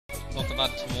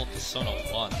welcome back to more Persona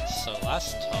 1. So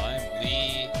last time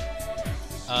we,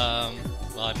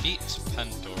 well, I beat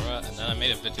Pandora and then I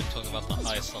made a video talking about the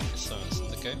highest level Personas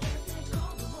in the game.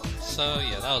 So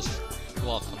yeah, that was a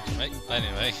lot of fun to make. But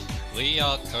anyway, we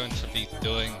are going to be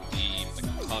doing the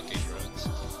Mikage ruins.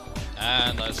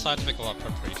 And I decided to make a lot of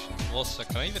preparations. Also,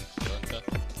 can I even heal her?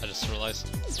 I just realized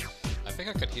I think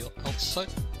I could heal outside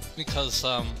because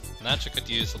Naja could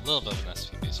use a little bit of an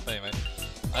SP boost. But anyway,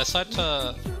 I decided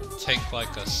to take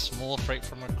like a small break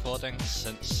from recording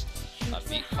since I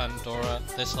beat Pandora.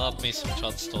 This allowed me some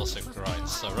chance to also grind,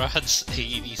 so Rad's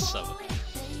 87.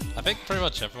 I think pretty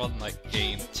much everyone like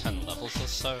gained 10 levels or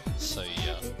so, so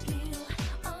yeah.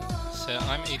 So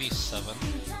I'm 87,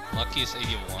 Lucky's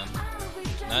 81,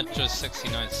 Naja's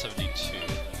 69, 72,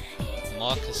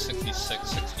 Mark is 66,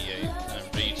 68,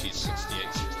 and Reiji's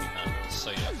 68, 69.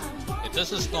 So yeah, if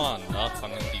this is not enough, I'm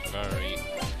gonna be very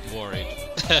worried.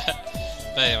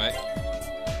 But anyway,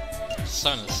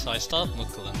 Personas. So I started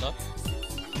Mukalinda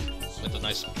with a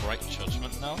nice bright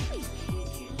judgment now.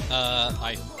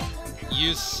 I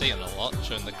use Satan a lot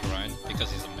during the grind because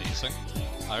he's amazing.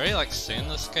 I really like Satan in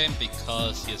this game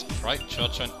because he has bright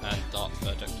judgment and dark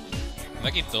verdict.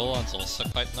 Meggy Dolan's also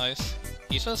quite nice.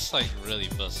 He's just like really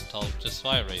versatile, which is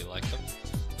why I really like him.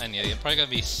 And yeah, you're probably gonna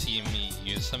be seeing me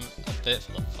use him a bit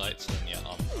for the fights and yeah,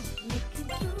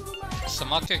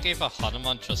 Samaka gave a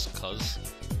Hanuman just cause.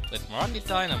 With Meraki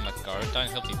dying and Megara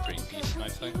dying, he'll be pretty decent, I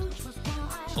think.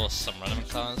 For some random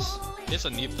encounters. Here's a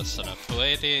new persona,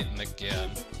 Fuede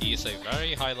Megami. He's a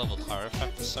very high level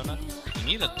Hierophant persona. You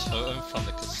need a totem from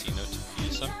the casino to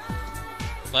use him.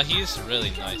 But he's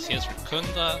really nice. He has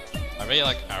Rukunda. I really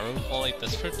like Arrow Volley.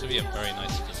 This proved to be a very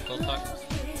nice physical attack.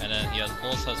 And then he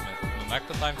also has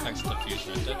Magdalene thanks to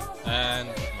Fusion I did. And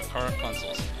Makarakon's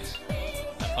also nice.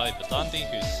 And probably Vedandi,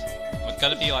 who's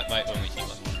gonna be like my only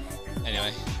healer.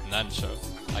 Anyway, Nancho.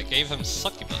 I gave him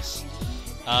Succubus.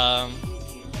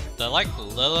 They're like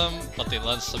Lilum, but they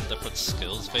learn some different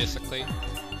skills basically.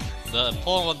 The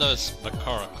important one though is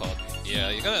Makarakon.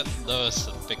 Yeah, you're gonna notice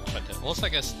a big trend here. Also I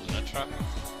guess Luna Trap.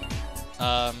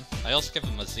 I also give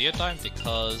him a Zeodyne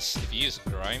because if you use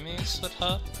Grimies with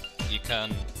her, you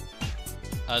can,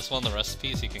 as one of the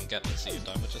recipes, you can get the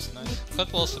Zeodyne, which is nice.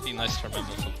 Could also be nice to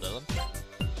remember from Lilum.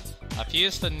 I've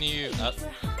used the new,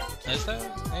 is there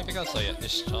anything else? Oh yeah,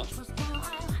 Ishtar.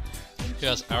 Who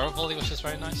has Arrow Volley, which is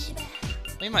very nice.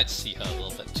 We might see her a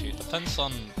little bit too, depends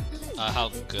on how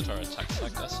good her attacks I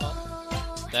guess are.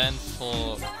 Then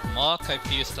for Mark, I've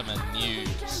used him a new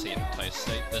Satan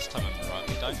Tensei, this time in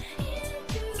Meraki Dine.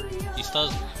 He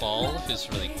does Ball, who's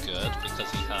really good because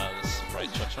he has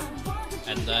Bright Judgment.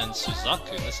 And then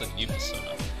Suzaku, this is a new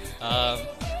persona.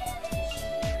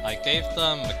 I gave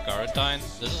them Megarodine.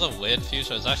 This is a weird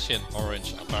fusion, it's actually an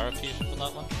orange Abara fusion for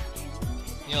that one.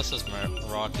 He also has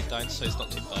Meraki, so he's not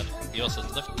too bad. He also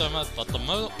has Liftdoma, but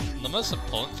the most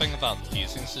important thing about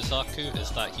using Suzaku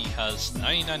is that he has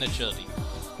 99 agility,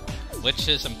 which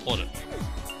is important.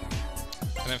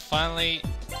 And then finally,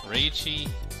 Reiji.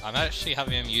 I'm actually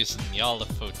having him use Nyala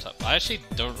Photop. I actually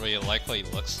don't really like what he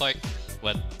looks like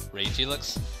when Reiji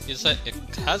looks. It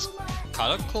has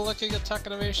kind of cool looking attack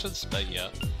animations, but yeah.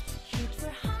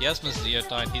 He has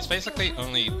Zeodyne. He's basically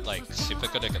only like super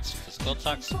good against physical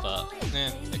attacks, but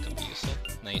it could be useful.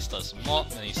 And then he does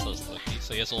Mott, and he does Loki,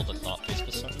 so he has all the dark based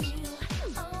personas.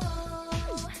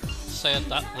 So yeah,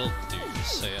 that will do.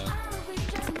 So yeah,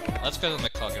 let's go to the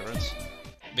Mikage ruins.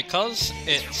 Because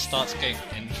it starts getting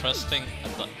interesting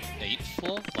at the 8th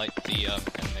floor, like the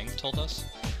ending told us,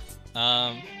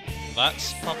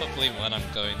 that's probably when I'm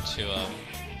going to what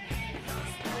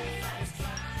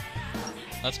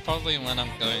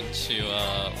am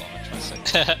I trying to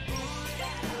say?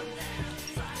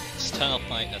 Let's turn off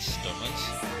my Estomas.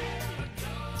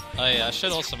 Oh yeah, I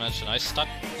should also mention, I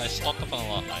stocked up on a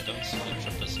lot of items on the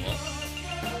trip as well.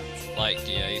 Like,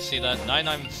 yeah, you see that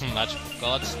 99 magical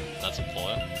gods, that's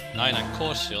important. 99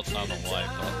 core shields, I don't know why,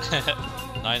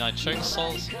 but 99 Chunk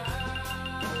souls.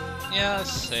 Yeah, I'd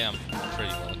say I'm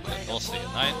pretty well equipped. Also,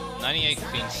 yeah, 98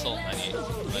 Queen Soul, 98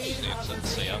 Legendary Exit,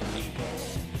 so yeah,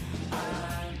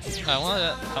 I want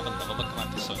to have another look at my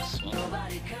personas as well.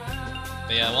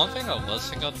 But yeah, one thing I was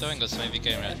thinking of doing was maybe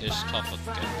getting rid of Ishtar for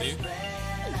Genbu.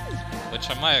 Which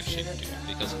I might actually do,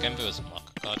 because Genbu is a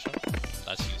Makakaja.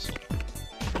 That's useful.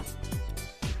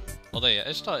 Although yeah,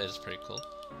 Ishtar is pretty cool.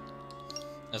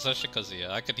 Especially because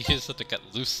yeah, I could use it to get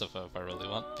Lucifer if I really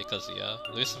want, because yeah,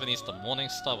 Lucifer needs the Morning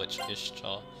Star, which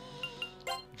Ishtar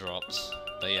drops.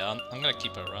 But yeah, I'm gonna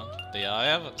keep it around. But yeah, I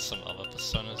have some other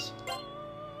personas.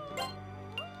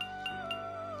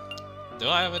 do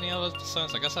I have any other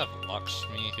personas? I guess I have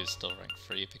Lakshmi, who's still rank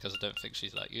 3 because I don't think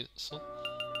she's that useful.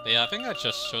 But yeah, I think I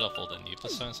just showed off all the new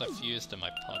personas I've used in my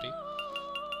party.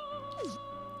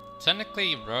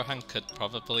 Technically, Rohan could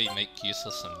probably make use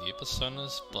of some new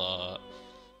personas, but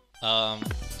I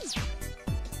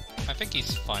think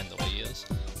he's fine the way he is.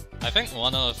 I think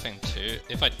one other thing too,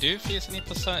 if I do use any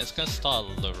persona, it's gonna start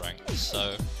at low rank,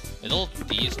 so with all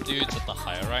these dudes at the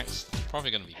higher ranks, it's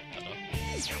probably gonna be better.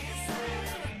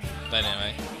 But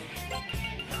anyway.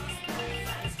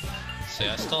 So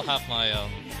yeah, I still have my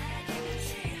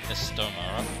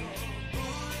Histoma up.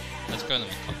 Let's go in the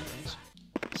Mikage rooms.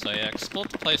 So yeah, explored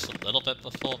the place a little bit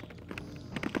before.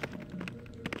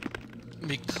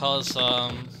 Because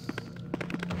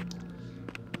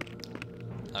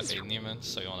okay, Newman,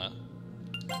 so you wanna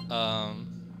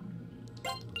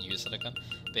use it again.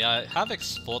 But yeah, I have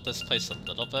explored this place a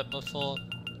little bit before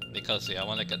because yeah, I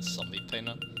want to get zombie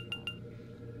painter.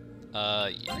 Yeah,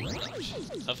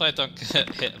 hopefully I don't get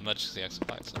hit emergency exit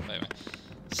packs anyway.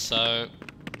 So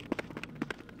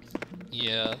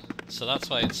yeah, so that's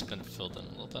why it's been filled in a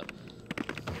little bit.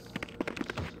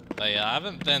 But yeah, I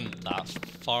haven't been that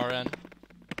far in.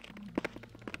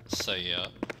 So yeah.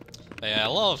 But yeah, a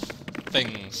lot of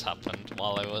things happened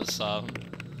while I was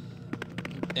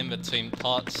in between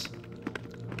parts.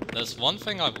 There's one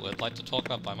thing I would like to talk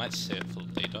about, but I might save it for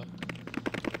later.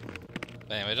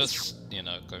 But anyway, just, you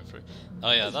know, going through.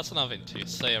 Oh yeah, that's another thing too.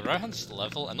 So yeah, Rohan's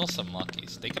level, and also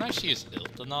Maki's, they can actually use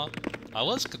Ildanar. I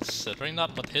was considering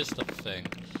that, but here's the thing.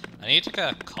 I need to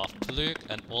get a Kafpaluk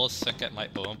and also get my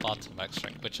own bar to max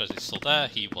rank, which as you saw there,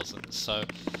 he wasn't. So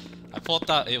I thought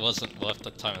that it wasn't worth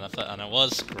the time and effort, and I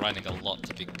was grinding a lot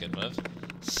to begin with.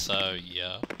 So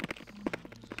yeah.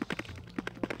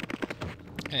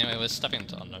 Anyway, we're stepping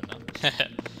into unknown now.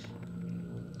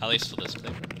 At least for this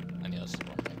playthrough. And yeah, that's the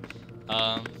wrong thing.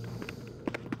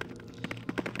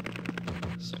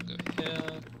 So go here,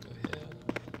 go here.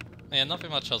 Yeah,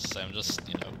 nothing much else to say, I'm just,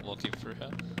 you know, walking through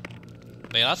here.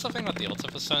 But yeah, that's the thing with the Ultra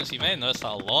Personas, you may notice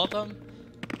that a lot of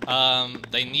them,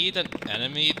 they need an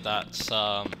enemy that's,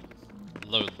 low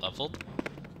leveled.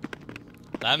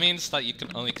 That means that you can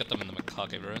only get them in the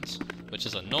Mikage ruins, which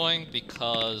is annoying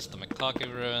because the Mikage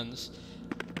ruins,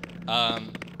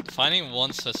 finding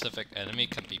one specific enemy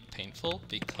can be painful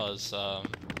because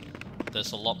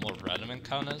there's a lot more random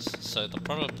encounters, so the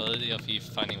probability of you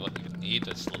finding what you need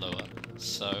is lower.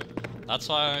 So that's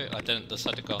why I didn't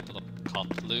decide to go after the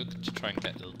Kafpaluk to try and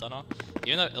get Ildanar.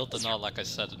 Even though Ildanar, like I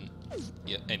said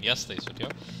in yesterday's video,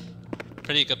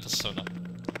 pretty good persona.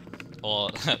 Or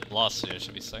last year, I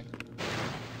should be saying.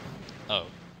 Oh.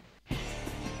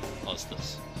 What's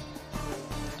this?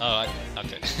 Oh,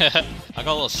 okay. I got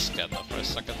a little scared there for a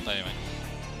second, but anyway.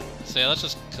 So yeah, let's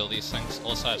just kill these things.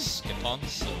 Also I have skip on,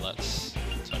 so let's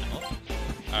turn it off.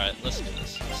 Alright, let's do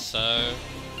this. So,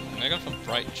 I'm gonna go for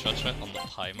Bright Judgment on the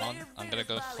Paimon. I'm gonna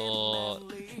go for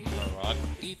Mirage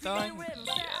Dying?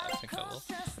 Yeah, I think I will.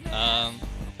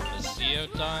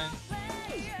 Zeodyne?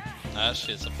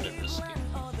 Actually, it's a bit risky.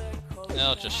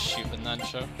 I'll just shoot with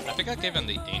Nancho. I think I gave him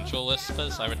the Angel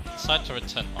Whispers. I decided to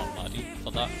return Almighty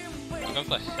for that. I'll go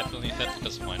for Heavenly Hit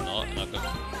because why not, and I'll go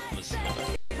for the Zero.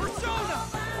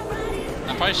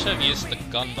 I probably should have used the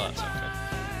gun, but it's okay.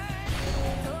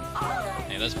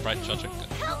 Hey, there's Bright Judgment.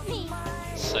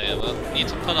 So yeah, we'll need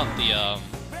to put up the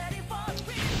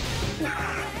I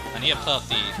need to put up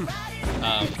the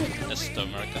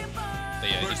Histoma again. But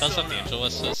yeah, he does have the Angel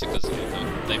Whispers because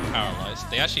they paralyze.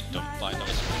 They actually don't bite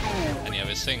us. And yeah,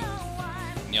 we're seeing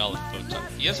Nyala Photon.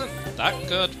 He isn't that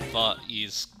good, but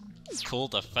he's cool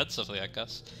defensively, I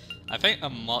guess. I think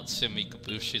Amatsu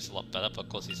Mikabushi's a lot better, but of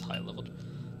course he's high leveled.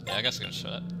 Yeah, I guess I'm gonna show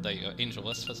that. There you go, Angel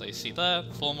Whispers, that you see there.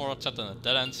 4 more upset than the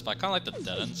Dead Ends, but I kinda like the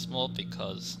Dead Ends more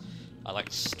because I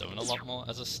like Stone a lot more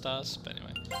as a stars, but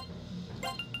anyway.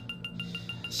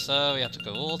 So we have to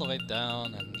go all the way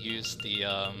down and use the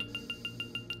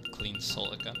Clean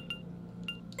Soul again.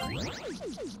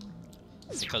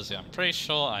 Because yeah, I'm pretty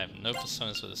sure I have no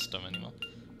personas with this Stone anymore.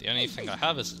 The only thing I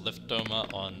have is Liftdoma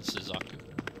on Suzaku.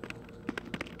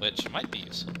 Which might be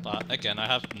useful, but again, I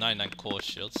have 99 core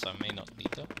shields, so I may not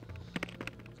need them.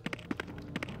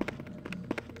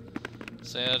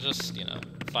 So yeah, just, you know,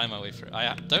 find my way through.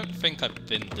 I don't think I've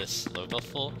been this low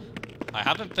before. I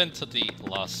haven't been to the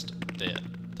last bit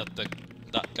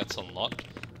that gets unlocked.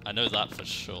 I know that for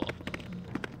sure.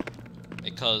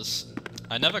 Because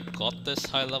I never got this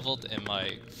high leveled in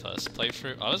my first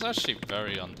playthrough. I was actually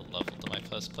very underleveled in my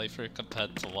first playthrough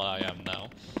compared to what I am now.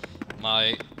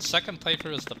 My second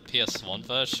playthrough is the PS1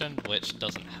 version, which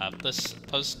doesn't have this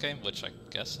post-game, which I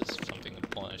guess is something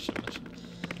important I should mention.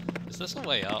 Is this a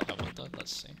way out, I wonder?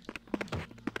 Let's see.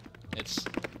 it's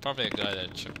probably a good idea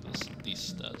to check these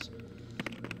stairs.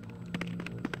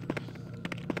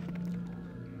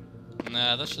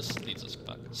 Nah, that just leads us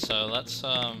back. So let's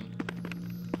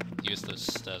use those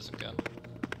stairs again.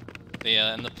 But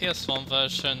yeah, in the PS1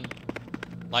 version,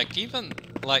 like even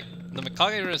like the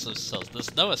Mikage runes themselves,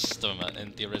 there's no Astoma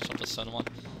in the original Persona 1.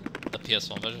 The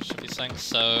PS1 version should be saying.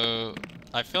 So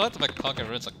I feel like the Mikage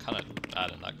runes are kind of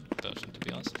bad in that version, to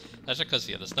be honest. Actually, because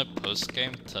yeah, there's no post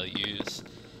game to use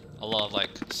a lot of like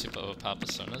super overpowered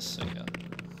personas. So yeah.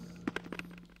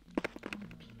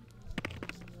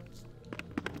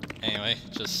 Anyway,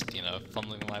 just, you know,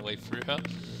 fumbling my way through her.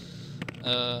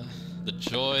 The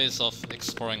joys of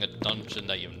exploring a dungeon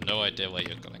that you have no idea where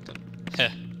you're going. Heh.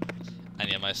 And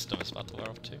yeah, my stomach's about to wear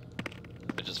off too.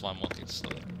 Which is why I'm walking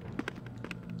slowly.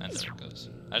 And there it goes.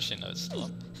 Actually, no, it's still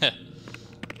up.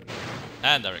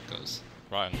 And there it goes.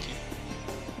 Right on cue.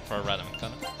 For a random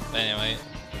encounter. But anyway,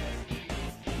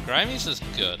 Grimey's is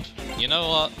good. You know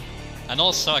what? And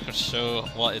also I can show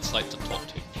what it's like to talk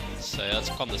to. So yeah, let's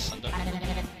condescend.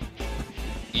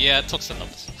 Yeah, it took some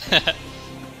numbers.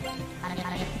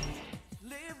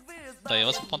 So yeah,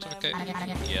 was it Pontificate?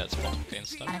 Yeah, it's Pontificate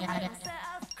instead.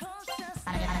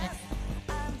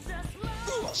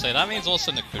 So that means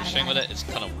also negotiating with it is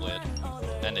kind of weird.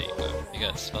 And there you go, you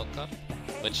get a spell card.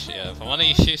 Which, yeah, if I want to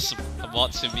use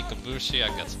Amatsu Mikabushi, I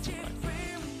guess it's alright.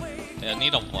 Yeah, I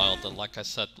need a wilder, like I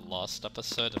said last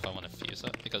episode, if I want to fuse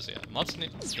it. Because, yeah, Amatsu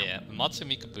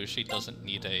Mikabushi doesn't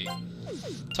need a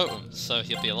totem, so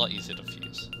he'll be a lot easier to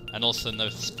fuse. And also no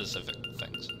specific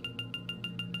things.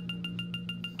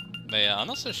 But yeah, I'm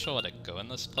not so sure where to go in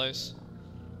this place.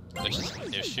 Which is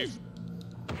an issue.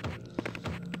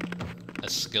 A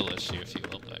skill issue, if you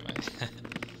will, but anyway.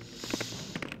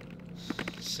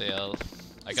 So yeah,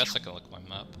 I guess I can look at my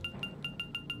map.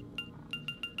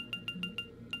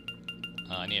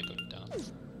 I need to go down.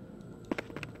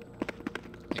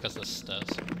 Because there's stairs.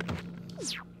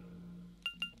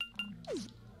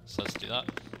 So let's do that.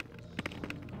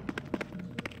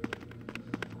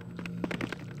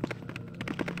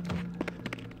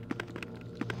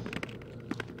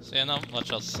 So yeah, not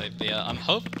much else to say, but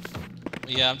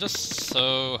yeah, I'm just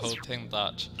so hoping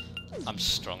that I'm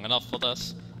strong enough for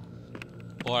this.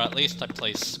 Or at least I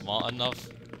play smart enough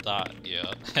that,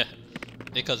 yeah.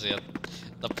 Because, yeah,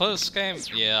 the post game,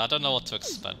 yeah, I don't know what to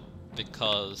expect.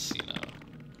 Because, you know,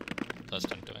 first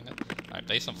time doing it. Alright,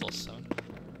 base on full 7.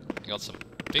 We got some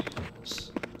big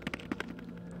bombs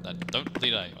that don't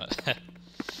lead anywhere.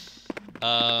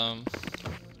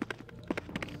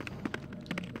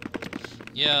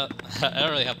 Yeah, I don't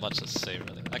really have much to say,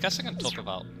 really. I guess I can talk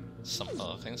about some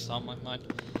other things on my mind.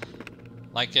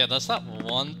 Like, yeah, there's that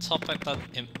one topic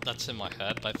that's in my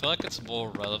head, but I feel like it's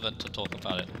more relevant to talk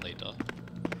about it later.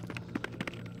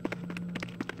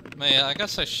 But yeah, I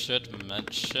guess I should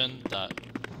mention that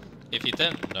if you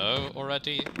didn't know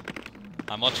already,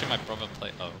 I'm watching my brother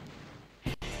play. Oh.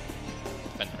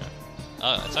 Trainwreck.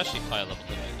 Oh, it's actually higher level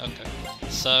than me. Okay.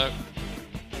 So.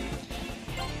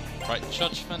 Right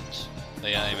Judgment. But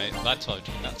yeah, anyway, that's what I'm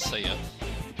doing that. So yeah.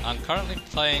 I'm currently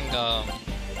playing,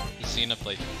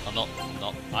 Xenoblade. I'm not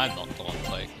the one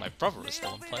playing. My brother is the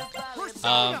one playing.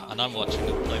 And I'm watching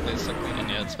him play basically, and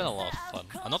yeah, it's been a lot of fun.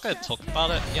 I'm not going to talk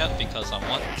about it yet because I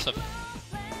want to.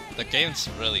 The game's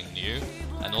really new,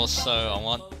 and also I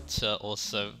want to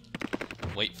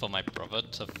wait for my brother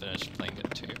to finish playing it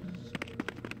too.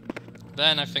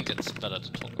 Then I think it's better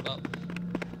to talk about.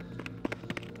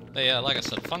 But yeah, like I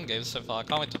said, fun game so far. I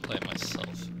can't wait to play it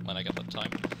myself when I get the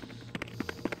time.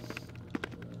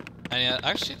 And yeah,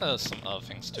 actually there's some other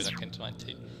things too that came to mind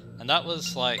too. And that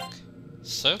was like,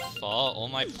 so far, all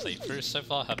my playthroughs so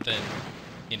far have been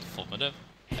informative,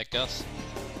 I guess.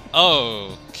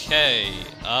 Okay,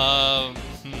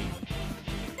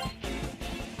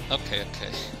 Okay,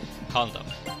 calm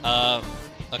down.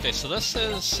 Okay, so this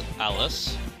is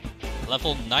Alice,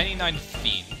 level 99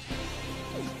 Fiend.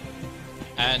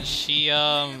 And she,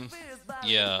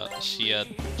 yeah,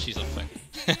 she's a thing.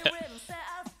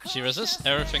 She resists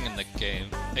everything in the game,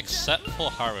 except for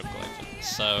hieroglyphing,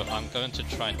 so I'm going to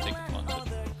try and take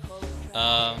advantage.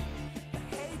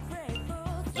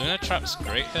 Luna Trap's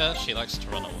great here, she likes to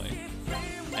run away.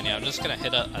 And yeah, I'm just gonna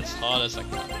hit her as hard as I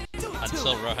can,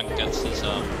 until Rohan gets his,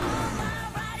 Armin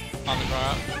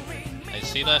out. And you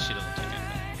see there, she doesn't take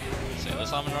anything. See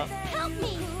this Armin out?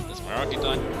 There's Meraki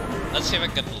dying. Let's see if I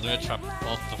can get the Luna Trap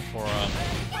off before,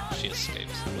 she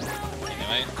escapes.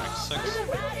 Anyway, Act 6.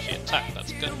 She attacked,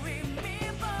 that's good.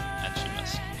 And she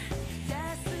missed.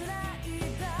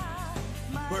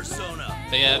 Persona.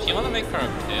 But yeah, if you want to make her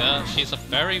appear, she's a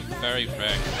very, very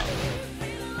rare character.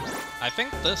 I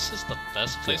think this is the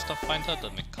best place to find her, the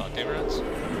Mikage ruins.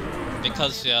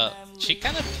 Because, yeah, she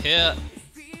can appear,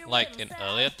 like, in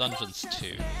earlier dungeons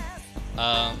too.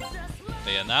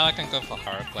 But yeah, now I can go for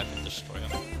Hieroglyph and destroy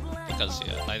her. Because,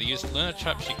 yeah, I used Lunar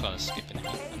Trap, she can't escape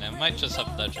anymore. And I might just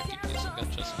have Ledger keep using it,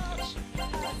 just in case.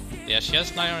 Yeah, she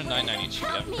has 990 HP,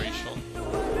 I'm pretty sure.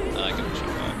 I can check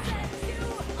that, actually.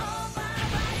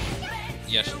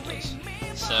 Yeah, she does.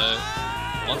 So,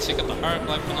 once you get the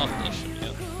Hieroglyph off, that should be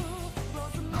it.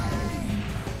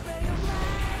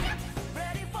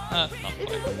 Not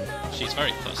quite. She's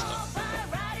very close though.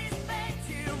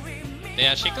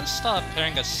 Yeah, she can start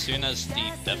appearing as soon as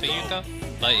the Deva Yuga,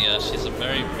 but yeah, she's a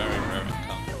very, very rare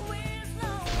encounter.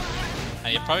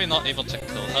 And you're probably not able to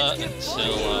kill her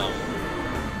until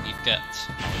you get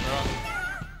Amira.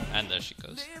 And there she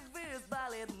goes.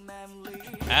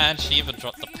 And she even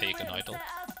dropped the Pagan Idol.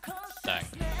 Dang.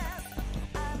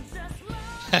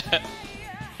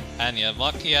 And yeah,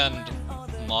 Maki and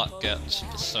Mark get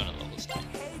Persona levels too.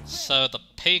 So the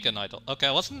Pagan Idol. Okay,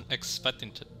 I wasn't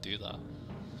expecting to do that.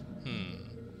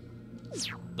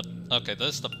 Okay,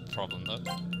 this is the problem though.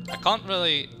 I can't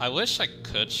really. I wish I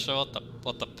could show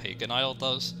what the Pagan Idol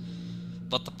does,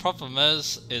 but the problem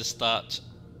is that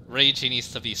Reiji needs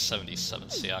to be 77.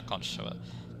 So yeah, I can't show it.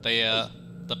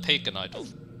 The Pagan Idol.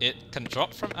 It can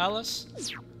drop from Alice,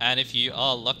 and if you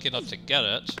are lucky enough to get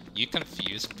it, you can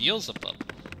fuse Beelzebub.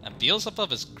 And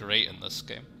Beelzebub is great in this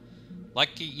game.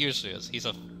 Like he usually is. He's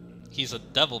a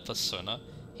devil persona.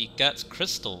 He gets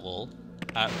Crystal Wall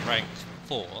at rank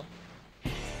 4.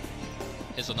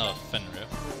 Here's another Fenrir.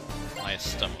 My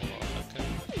stem wall, okay.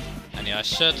 And yeah, I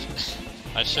should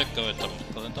go with double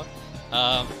Kalinda.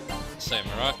 So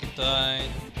Meraki died,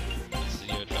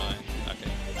 Zio died.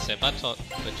 Okay. So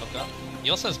Batoka. He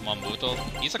also has Mamudo.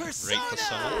 He's a great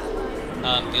persona.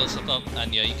 Beelzebub,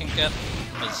 and yeah, you can get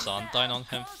Mazandine on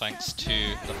him thanks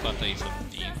to the fact that he's a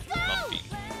fiend, not fiend.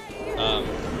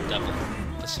 Devil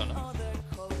persona.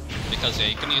 Because yeah,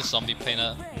 you can use Zombie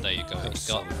Painter. There you go. You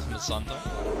got Mazandine.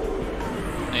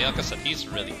 Hey, like I said, he's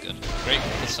really good. Great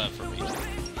persona for me.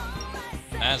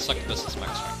 And Succubus is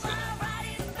max rank good.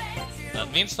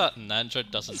 That means that Nandro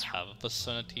doesn't have a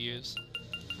persona to use.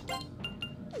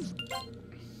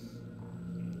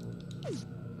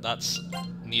 That's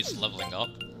needs leveling up.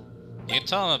 You can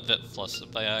tell I'm a bit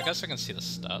flustered, but yeah, I guess I can see the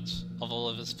stats of all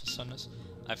of his personas.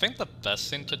 I think the best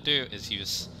thing to do is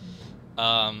use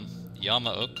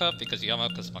Yamaoka, because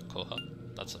Yamaoka's Makoha.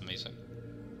 That's amazing.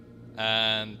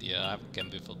 And yeah, I have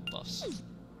Genbu for buffs.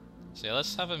 So yeah,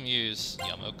 let's have him use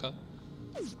Yamaoka.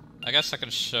 I guess I can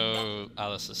show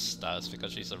Alice's stats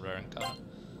because she's a rare encounter.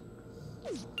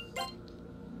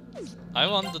 I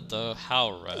wondered though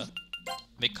how rare,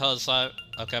 because I'm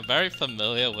very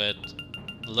familiar with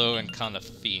low encounter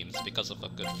themes because of a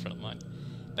good friend of mine.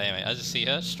 But anyway, as you see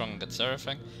here, strong against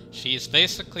everything. She's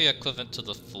basically equivalent to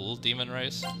the full demon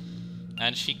race,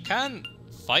 and she can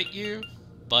fight you,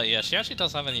 but yeah, she actually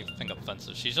doesn't have anything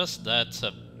offensive. She's just there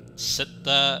to sit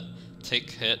there,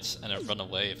 take hits, and then run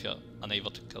away if you're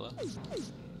unable to kill her.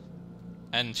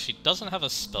 And she doesn't have a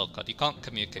spell card. You can't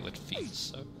communicate with fiends,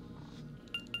 so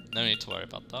no need to worry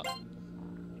about that.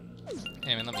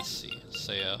 Anyway, let me see.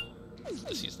 So yeah,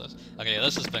 just use those. Okay, yeah,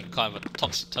 this has been kind of a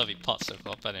topsy-turvy part so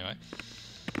far, but anyway.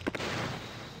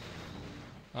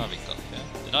 What have we got here?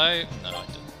 Did I? No, I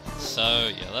didn't. So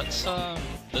yeah, let's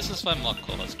this is where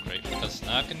Makoha is great, because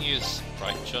now I can use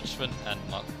Bright Judgment and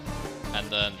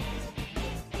then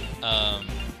I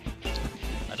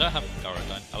don't have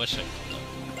Garodine. I wish I could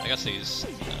though. I guess I use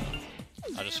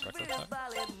I just record attack.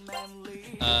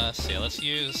 So yeah, let's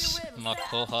use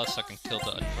Makoha so I can kill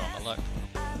the Trainwreck.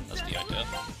 That's the idea.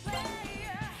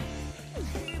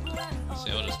 So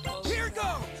yeah, we'll just do this.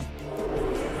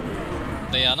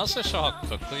 But yeah, I'm not so sure how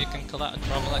quickly you can kill that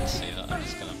Trainwreck, so yeah, I'm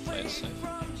just gonna play it safe.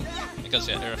 Because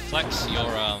yeah, it reflects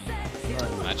your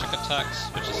magic attacks,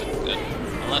 which isn't good.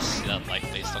 Unless you're light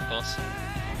based, of course.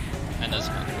 And there's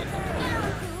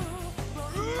Makoha.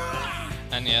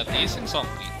 And yeah, these things aren't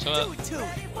weak to it.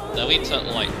 They're weak to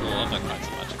like all other kinds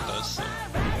of magic though, so...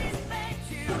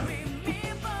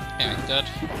 Anyway, good.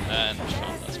 And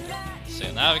sure, that's good. So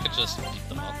yeah, now we can just beat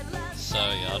them up. So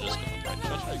yeah, I'll just go for Bright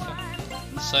Judgment again.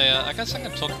 So yeah, I guess I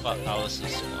can talk about Alice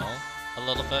as well, a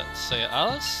little bit. So yeah,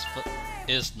 Alice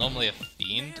is normally a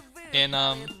fiend in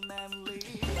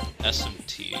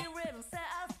SMT.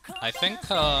 I think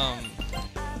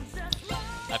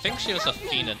she was a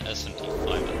fiend in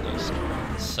SMT5 at least.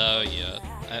 So yeah,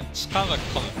 it's kind of a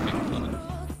common thing for her,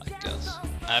 I guess.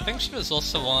 I think she was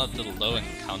also one of the low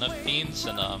encounter fiends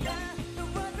in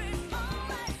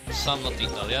some of the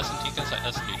early SMT games like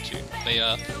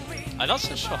SG2. I'm not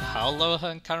so sure how low her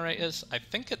encounter rate is. I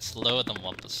think it's lower than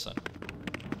 1%.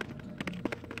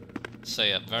 So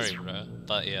yeah, very rare.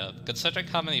 But yeah, considering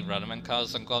how many random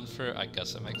encounters I've gone through, I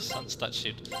guess it makes sense that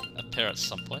she'd appear at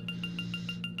some point.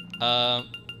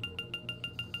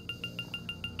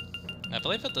 I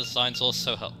believe the design's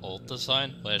also her old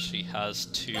design, where she has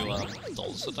two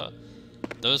dolls with her.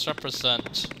 Those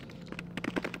represent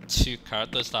two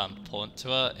characters that are important to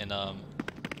her in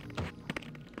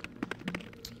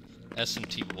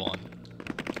SMT1.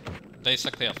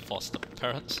 Basically her foster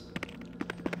parents.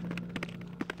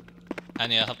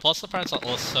 And yeah, her foster parents are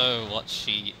also what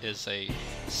she is a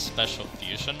special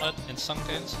fusion with in some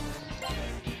games.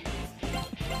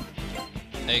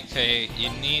 AKA, you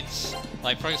need,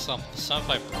 like for example,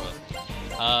 Sunfire Pro.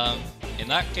 In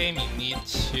that game, you need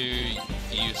to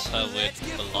use her with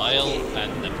Belial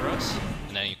and Neberos,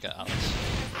 and then you get Alice.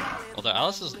 Although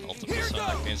Alice is an ultimate so in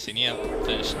that game, so you need to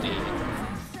finish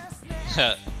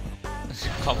the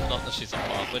confidant that she's a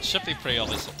part, which should be pretty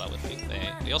obvious what that would be.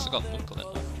 We also got Booklet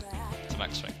to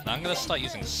max rank. Now I'm gonna start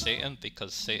using Satan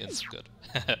because Satan's good.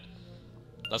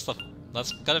 That's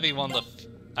gonna be one of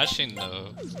the. Actually, no.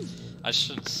 I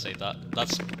shouldn't say that.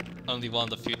 That's only one of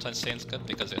the few times Satan's good,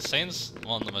 because Satan's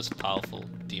one of the most powerful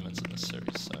demons in the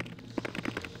series, so...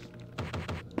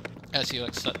 As you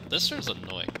accept, this is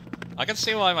annoying. I can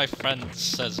see why my friend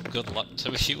says good luck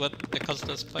to me with because of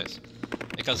this place.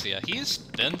 Because yeah, he's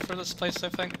been through this place, I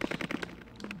think.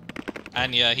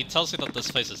 And yeah, he tells me that this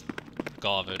place is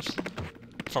garbage.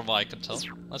 From what I can tell.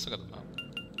 Let's look at the map.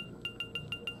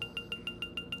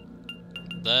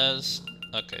 There's...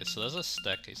 Okay, so there's a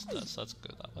staircase there, so let's go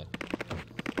that way.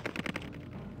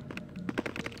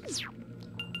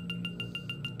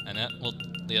 And it will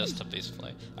lead us to base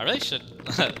flight. I really should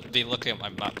be looking at my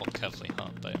map more carefully, huh?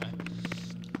 But anyway.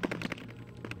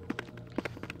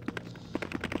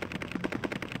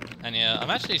 And yeah, I'm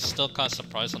actually still kind of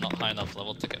surprised I'm not high enough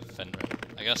level to get Fenrir.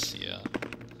 I guess, yeah.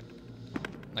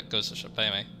 That goes to show. But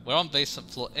anyway, we're on base at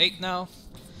floor 8 now.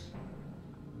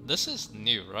 This is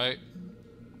new, right?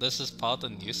 This is part of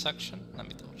the new section? Let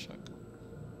me double check.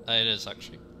 It is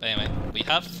actually. But anyway, we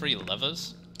have 3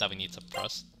 levers that we need to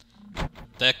press.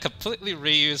 They're completely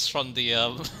reused from the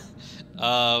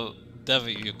Devil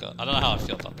Yuga. I don't know how I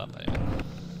feel about that, but anyway.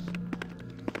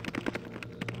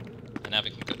 And now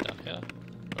we can go down here.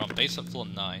 We're on base at floor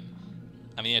 9.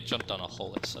 I mean, I jumped down a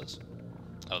hole, it says.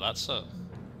 Oh, that's a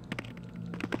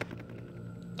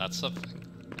thing.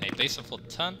 Hey, base at floor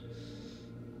 10.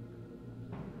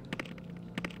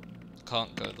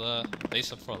 Can't go there.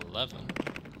 Base up for 11.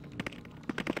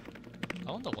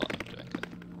 I wonder what I'm doing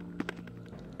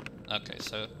here. Okay,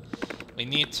 so we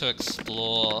need to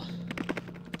explore.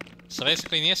 So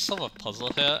basically, we need to solve a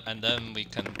puzzle here, and then we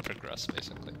can progress,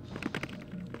 basically.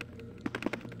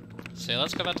 So yeah,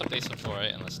 let's go back to base of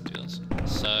 4-8 and let's do this.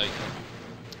 So,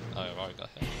 oh, I've already got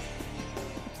here.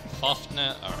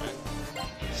 Fafnir, alright.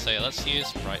 So yeah, let's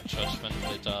use Bright Judgment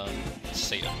with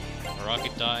Satan.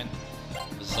 Miragidyne,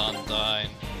 Zandyne,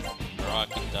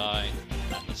 Miragidyne,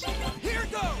 and the Satan. Here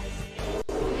goes!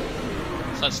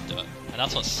 So let's do it. And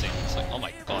that's what Satan looks like. Oh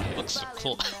my god, he looks so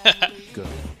cool. Good.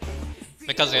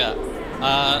 Because yeah,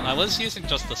 I was using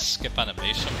just the skip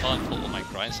animation button for all my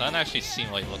grinds, so I haven't actually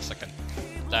seen what he looks like. And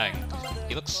dang,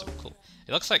 he looks so cool.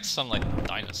 He looks like some like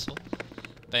dinosaur.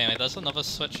 But anyway, there's another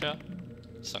switch here,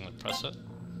 so I'm gonna press it,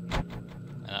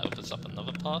 and that opens up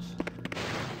another path.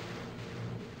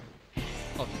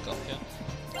 What have we got here?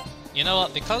 You know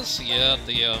what? Because yeah,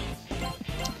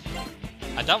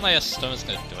 I doubt my stone is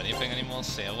gonna do anything anymore.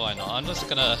 So yeah, why not? I'm just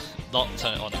gonna not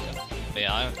turn it on again. But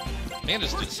yeah, I'm gonna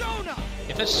just do this.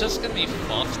 If it's just gonna be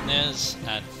Fafnirs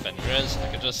and Fenrirs, I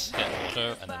can just hit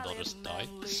auto and then they'll just die.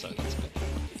 So that's good.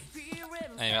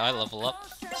 Anyway, I level up,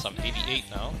 so I'm 88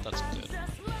 now. That's good.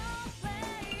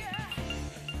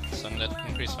 So I'm gonna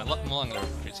increase my luck more. I'm gonna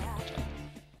increase my attack.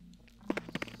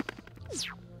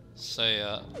 So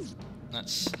yeah,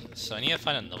 let's see. So I need to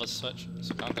find another switch,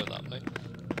 so I can't go that way.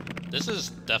 This is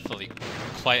definitely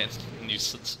quite a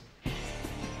nuisance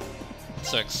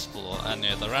to explore, and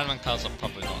yeah, the random cards are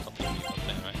probably not helping me with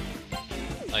it, right?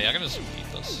 Oh yeah, I can just repeat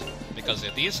this, because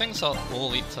yeah, these things are all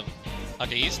lead to...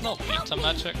 Okay, he's not weak to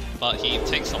magic, but he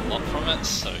takes a lot from it,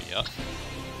 so yeah.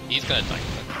 He's gonna die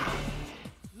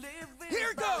quick.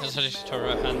 Here's his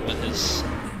Toro hand with his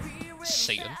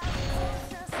Satan.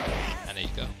 And there you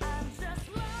go.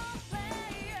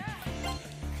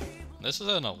 This is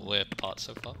in a weird part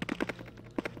so far.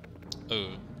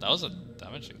 Oh, that was a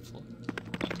damaging floor.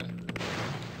 Okay.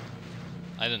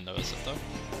 I didn't notice it though.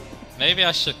 Maybe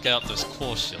I should get up those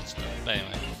core shields though, but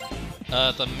anyway.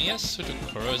 The Mia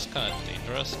Sudokuro is kind of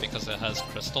dangerous because it has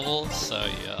crystal walls, so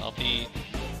yeah, I'll be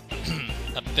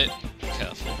a bit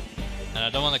careful. And I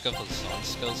don't want to go for Zon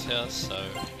skills here, so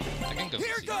I can go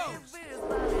for Z.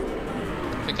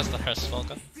 Because the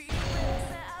Hertzfolger.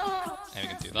 And we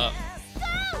can do that.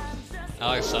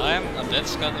 Alex, I am a bit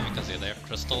scared because yeah, they have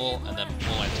crystal wall, and then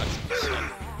all my attacks can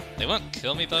stop. They won't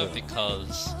kill me though,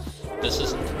 because this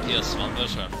isn't the PS1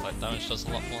 version where flight damage does a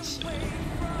lot more, so yeah.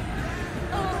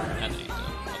 And there you go,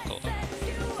 I'll go up.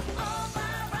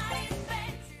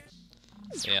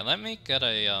 So yeah, let me get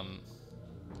a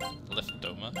lift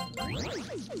doma.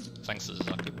 Thanks to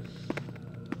Zaku.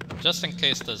 Just in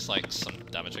case there's like some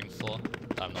damaging floor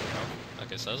that I'm not aware of.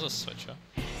 Okay, so there's a switcher.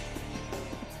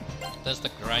 There's the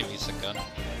Grimies again.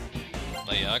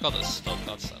 But yeah, I got this spell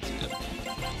card, so that's good.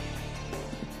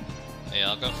 Yeah,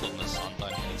 I'll go for the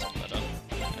Sundyne here, it's better.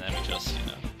 And then we just, you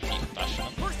know, keep bashing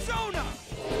them. Persona!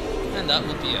 And that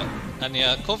will be it. And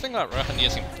yeah, cool thing about Rohan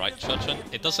using Bright Children,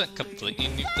 it doesn't completely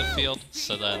nuke the field,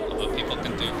 so then other people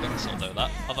can do things, although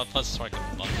that other plus strike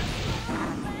can block it.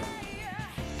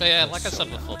 But yeah, like I said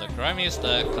before, the Grimy is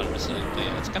there, kind of resilient, but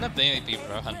yeah, it's gonna mainly be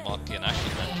Rohan, Maki, and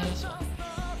actually Ninja as well.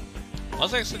 I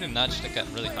was actually managed to get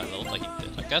really high level, but he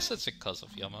did. I guess it's because of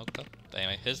Yamaoka. But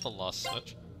anyway, here's the last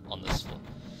switch on this floor.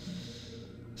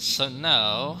 So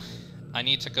now, I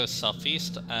need to go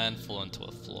southeast and fall into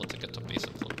a floor to get to base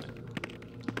of floor 9.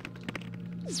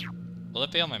 Will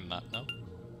it be on my map now?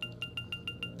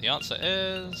 The answer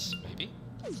is... maybe?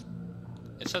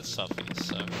 It said southeast,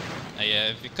 so... yeah,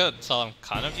 if you could tell, I'm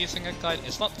kind of using a guide.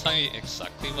 It's not telling me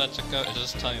exactly where to go, it's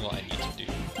just telling me what I need to do.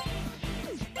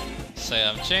 So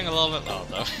yeah, I'm cheating a little bit well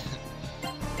though.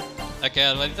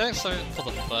 Again, when doing something for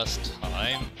the first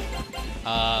time,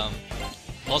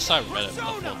 also I read it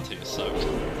before too, so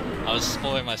I was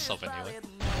spoiling myself anyway.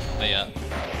 But yeah,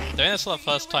 doing this for the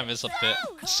first time is a bit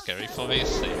scary for me,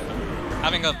 so yeah,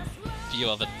 having a few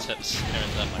other tips here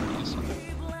and there might be useful.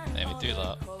 Then we do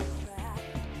that.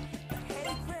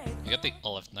 We get the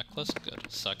olive necklace, good,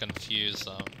 so I can fuse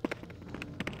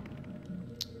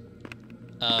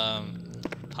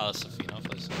Palace of Phenol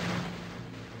first.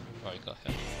 What we got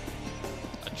here?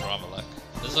 A Trainwreck.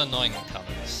 This is an annoying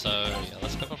encounter, so yeah,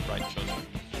 let's go for Bright Children.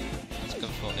 Let's go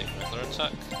for a regular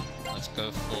attack. Let's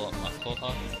go for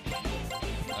Makoha.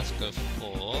 Let's go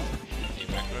for a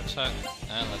regular attack.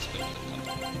 And let's go for the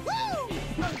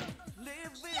counter.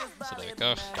 So there we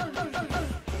go.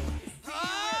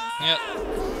 Yep.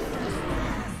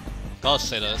 Gotta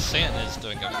say though, Shin is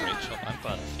doing a great job. I'm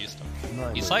glad I fused him.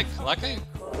 He's like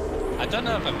I don't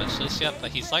know if I mentioned this yet,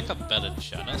 but he's like a better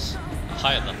Janus. A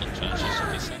higher level Janus, I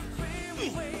should be saying.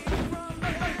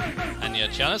 And yeah,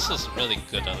 Janus is really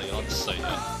good early on, so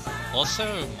yeah. Also,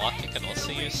 Maki can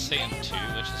also use Satan too,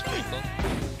 which is pretty cool.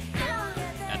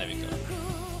 And there we go.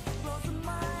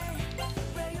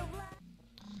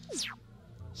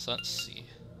 So let's see.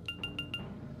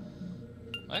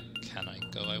 Where can I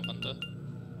go, I wonder?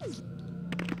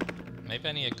 Maybe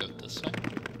I need to go this way?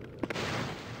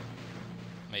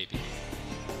 Maybe.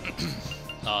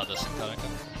 Oh, this encounter.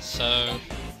 So,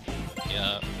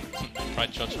 yeah,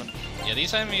 Bright Children. Yeah,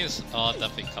 these enemies are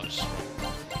definitely kind of strong.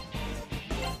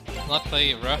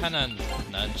 Luckily, Rohan and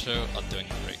Nanjo are doing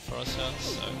great for us here,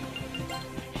 so...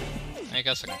 I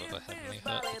guess I can go for Heavenly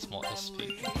Hurt, it's more SP.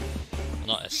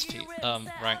 Not SP,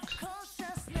 rank.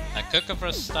 I could go for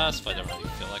a status, but I don't really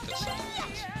feel like it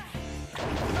sometimes.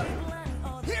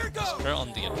 Let's throw on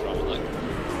the Trainwreck.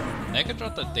 I could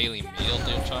drop the daily meal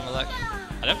to Trainwreck.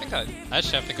 I think I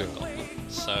got one,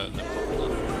 so no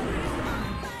problem.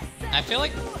 I feel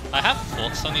like I have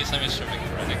thoughts on these enemies shipping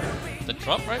running. The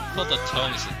drop rate for the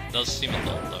tomes does seem a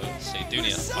little low, so you do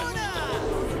need to fight them.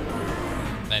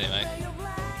 But anyway,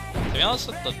 to be honest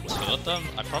with the two of them,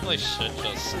 I probably should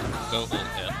just go all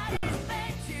in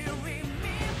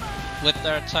with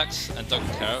their attacks and don't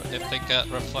care if they get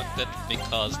reflected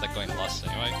because they're going last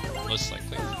anyway, most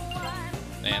likely.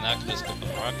 And I can just go for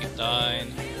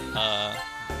Rocketdyne.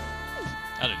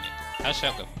 I don't need to. Actually,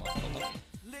 I'll go for Hold on.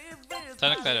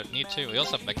 Technically, I don't need to. We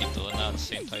also have Megami now at the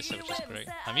same Tensei, which is great.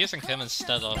 I'm using him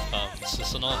instead of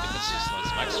Susanoo because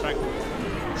Susanoo's max rank.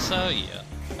 So yeah,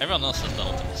 everyone else has the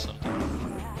ultimate so.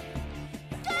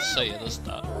 So yeah, there's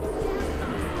that.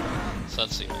 So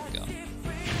let's see what we got.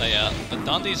 But yeah, the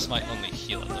Dandies might only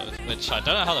heal it though, which I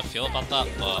don't know how to feel about that,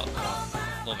 but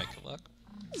we'll make it work.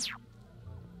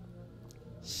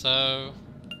 So...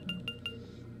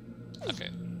 okay,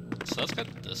 so let's go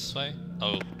this way.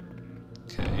 Oh,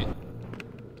 okay.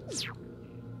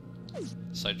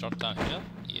 So I drop down here?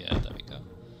 Yeah, there we go.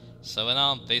 So we're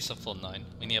now on base of floor 9.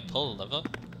 We need to pull a lever.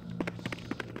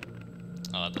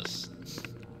 Oh, this...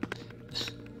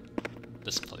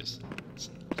 This place.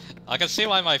 I can see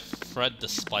why my friend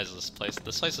despises this place.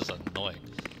 This place is annoying.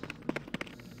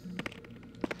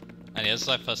 And yeah, this is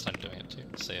my first time doing it too.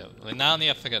 So yeah, we now need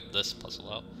to figure this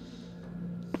puzzle out.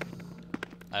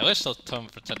 I wish they'll turn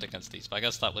protect against these, but I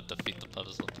guess that would defeat the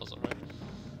purpose of the puzzle, right?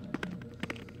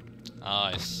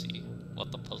 Ah, I see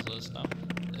what the puzzle is now.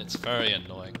 It's very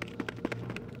annoying.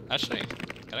 Actually,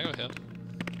 can I go here?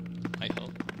 I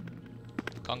hope.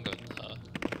 Can't go there.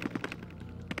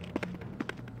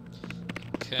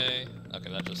 Okay,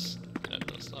 that just,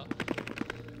 does that.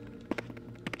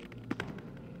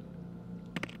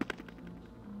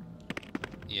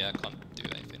 Yeah, I can't do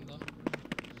anything though.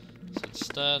 So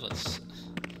instead, let's...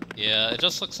 Yeah, it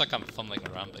just looks like I'm fumbling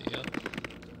around, but yeah.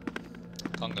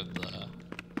 Can't go there.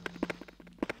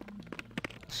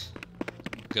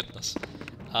 Goodness.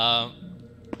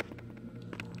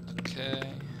 Okay.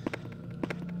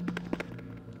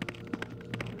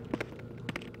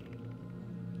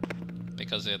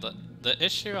 Because yeah, the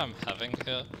issue I'm having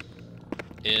here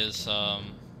is,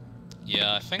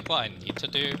 yeah, I think what I need to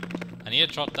do, I need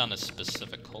to drop down a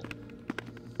specific hole.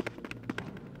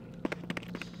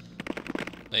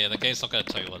 But yeah, the game's not going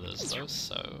to tell you what it is though,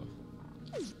 so...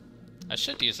 I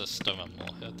should use a stoma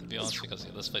more here, to be honest, because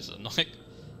yeah, this place is annoying.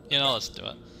 You know, let's do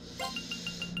it.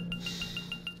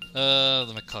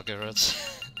 The Mikage roads.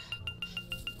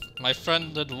 My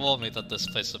friend did warn me that this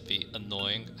place would be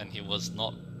annoying, and he was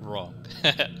not wrong.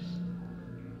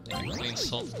 Maybe clean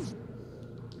salt.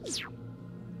 Okay,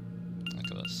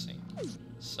 let's see.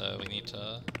 So we need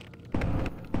to...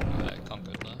 Okay, I can't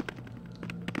go there.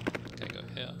 Okay, go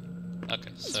here.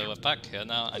 Okay, so we're back here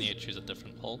now. I need to choose a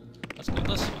different hole. Let's go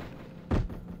this one.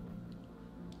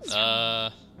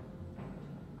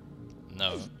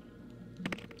 No.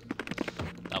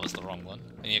 That was the wrong one.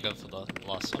 We need to go for the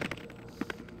last one.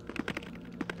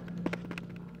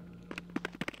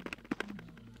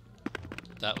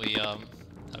 That we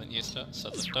haven't used it. So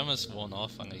the dome is worn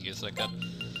off. I'm gonna use it again,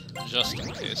 just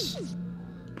in case.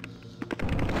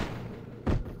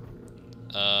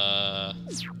 I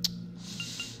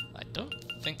don't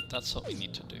think that's what we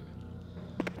need to do.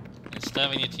 Instead,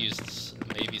 we need to use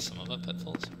maybe some other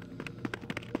pitfalls.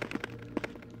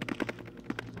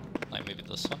 Like maybe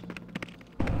this one.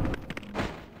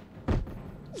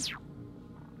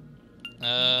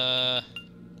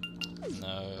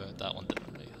 No, that one didn't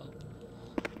really help.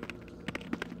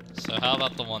 So how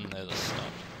about the one near the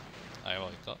start? Alright,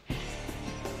 what we got?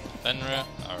 Fenrir,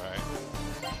 alright.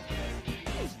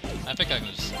 I think I can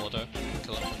just auto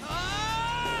kill him.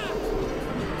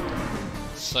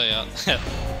 So yeah,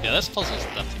 yeah, this puzzle is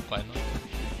definitely quite annoying.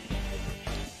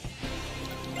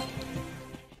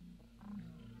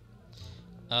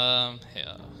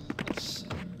 Here, let's see.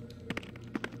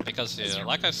 Because yeah,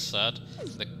 like I said,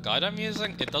 the guide I'm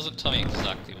using, it doesn't tell me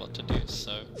exactly what to do,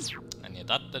 so... And yeah,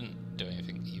 that didn't do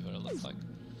anything either, it looked like.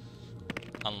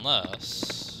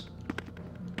 Unless...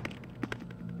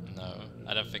 No,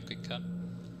 I don't think we can.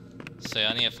 So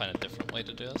yeah, I need to find a different way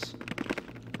to do this.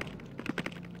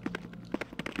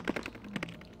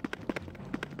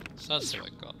 So let's see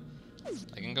what I got.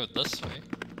 I can go this way.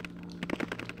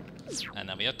 And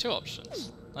now we have two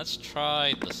options. Let's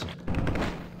try this one.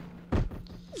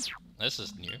 This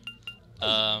is new.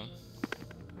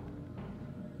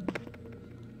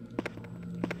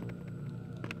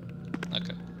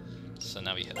 Okay. So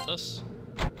now we hit this.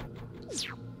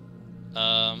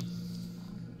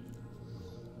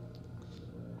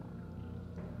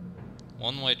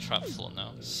 One-way trap floor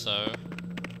now, so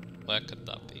where could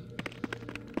that be?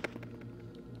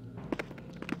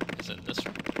 Is it this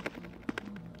room?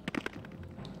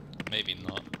 Maybe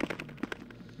not.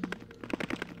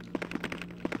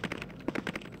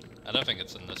 I don't think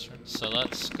it's in this room, so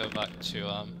let's go back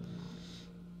to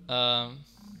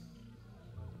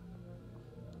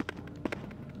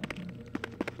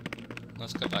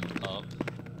let's go back up.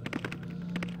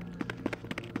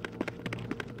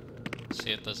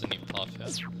 See if there's any path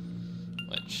here,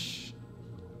 which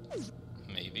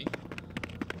maybe.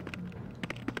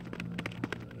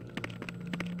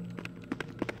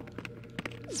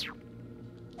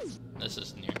 This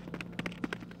is new.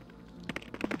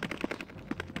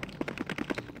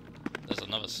 There's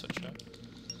another switch here.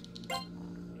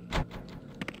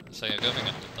 So yeah, go thing I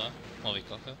did that. What we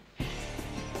got here?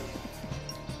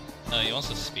 He wants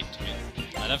to speak to me.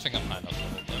 I don't think I'm high enough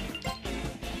level though.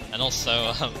 And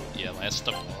also, yeah, my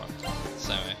stuff will work.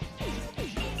 So anyway,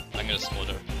 I'm gonna just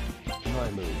order. My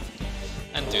move.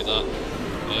 And do that.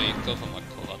 Will you go for my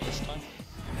call out this time?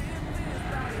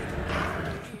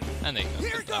 And there you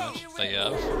go, good damage. But yeah,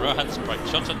 Rohan's bright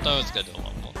shot at though, it's gonna do a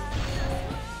lot more.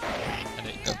 And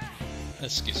there you go.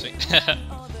 Excuse me.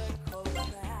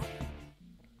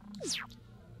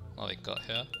 what we got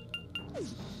here.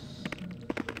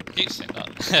 I keep saying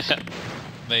that.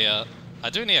 But yeah,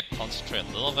 I do need to concentrate a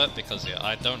little bit because yeah,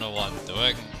 I don't know what I'm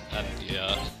doing, and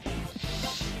yeah,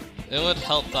 it would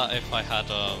help that if I had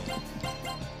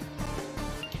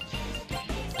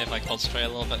if I concentrate a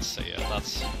little bit. So yeah,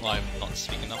 that's why I'm not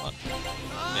speaking that much.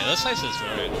 Yeah, this ice is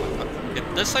very.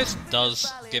 This ice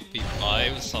does give me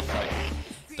vibes of like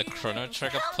the Chrono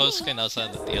Trigger postgame as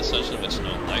in the DS version, which I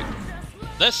don't like.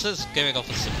 This is giving off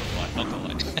a super vibe, not gonna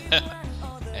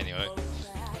lie. Anyway.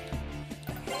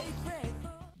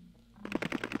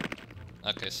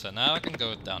 Okay, so now I can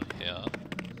go down here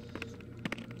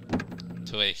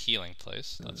to a healing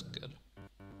place. That's good.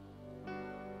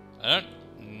 I don't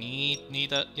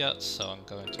need it yet, so I'm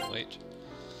going to wait.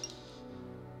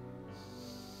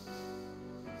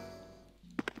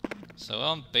 So we're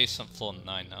on basement floor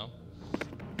 9 now,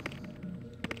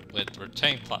 with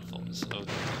retained platforms. Oh,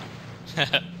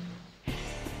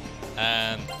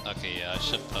 and okay, yeah, I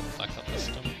should put back up this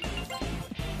time.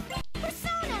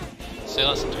 So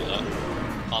let's do that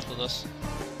after this.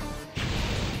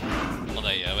 Well,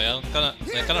 there, yeah,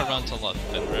 they're gonna run to a lot of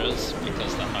Fenrir's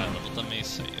because they're higher level than me.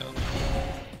 So yeah.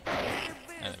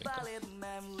 And there we go.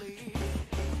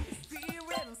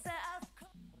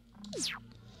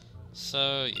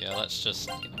 So yeah, let's just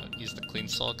use the clean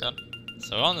soul gun.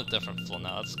 So we're on a different floor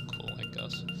now. That's cool, I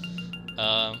guess.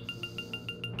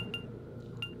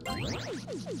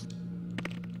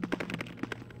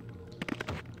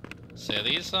 So yeah,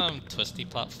 these twisty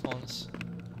platforms.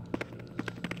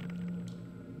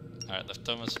 Alright, left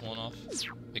arm is worn off.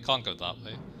 We can't go that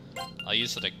way. I'll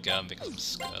use it again because I'm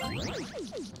scared.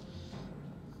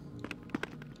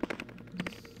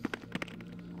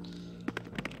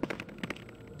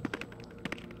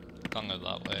 Can't go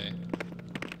that way.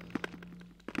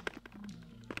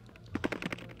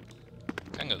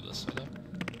 Can go this way though.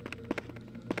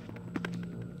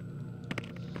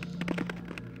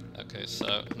 Okay,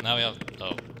 so now we have.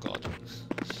 Oh god.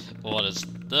 What is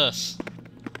this?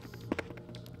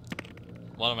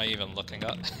 What am I even looking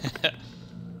at?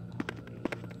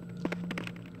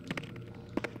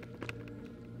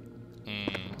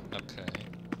 Okay.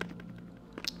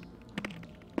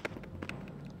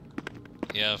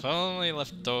 Yeah, if only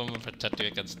left dome and protect you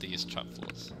against these trap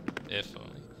floors. If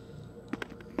only.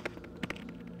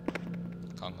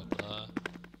 Can't go there.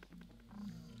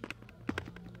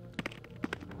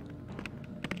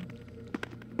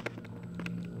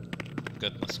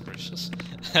 Goodness gracious.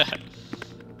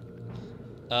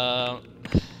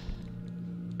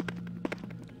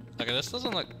 Okay, this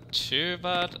doesn't look too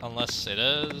bad, unless it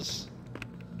is.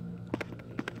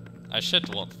 I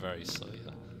should walk very slowly.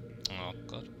 Oh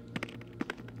god.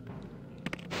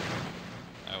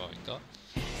 Oh, what we got?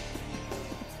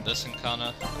 This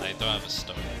encounter, I don't have a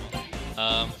stone anymore.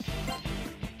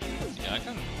 Yeah,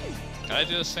 Can I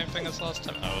do the same thing as last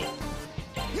time? Oh.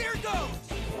 Here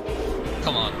goes!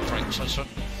 Come on, bright treasure.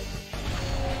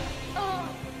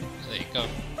 There you go.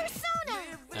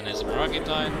 And as Mikage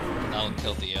died, that'll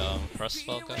kill the first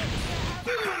spell guy.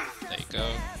 There you go.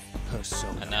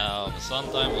 And now the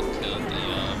Sundyne will kill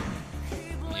the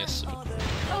Miyasuru.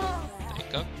 There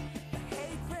you go.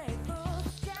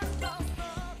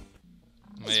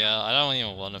 But yeah, I don't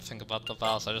even want to think about the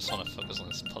battles, I just want to focus on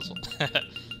this puzzle.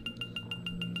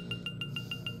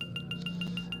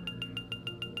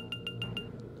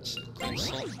 So, clean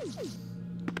soul.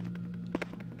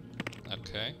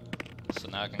 Okay. So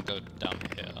now I can go down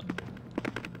here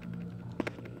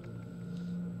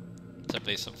to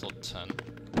base of floor 10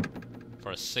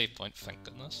 for a save point, thank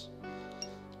goodness.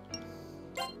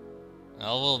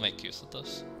 I will make use of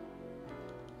this.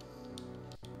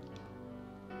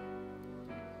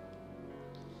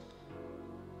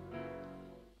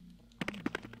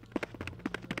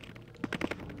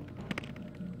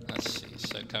 Let's see,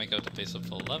 so can we go to base of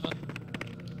floor 11?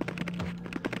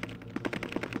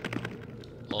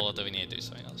 Or do we need to do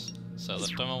something else? So the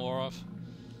thermal wore off.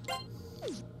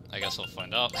 I guess we'll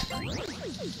find out. Dear me.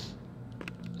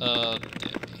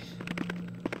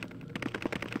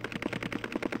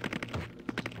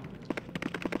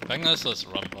 I think this is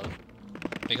run button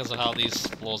because of how these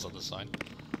floors are designed.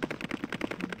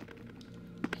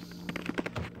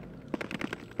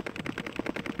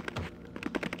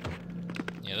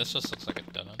 Yeah, this just looks like a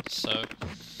dead end. So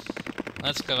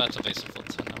let's go back to base of floor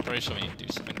 10. I'm pretty sure we need to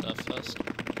do something there first.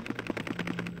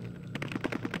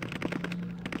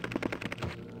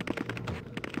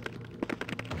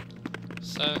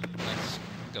 So let's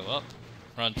go up,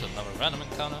 run to another random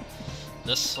encounter.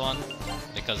 This one,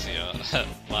 because yeah,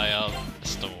 my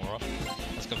Mr. Wara.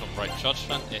 Let's go for Bright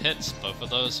Judgment. It hits both of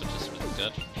those, which is really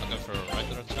good. I'll go for a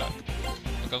regular attack.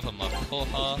 I'll go for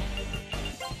Makoha.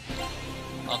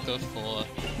 I'll go for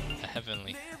a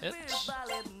Heavenly Hit.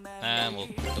 And we'll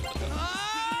double it.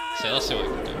 So let's see what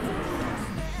we can do.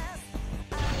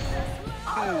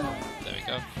 There we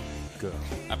go. Good.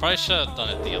 I probably should have done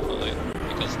it the other way,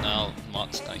 because now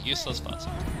Mark's kind of useless, but it's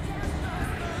okay.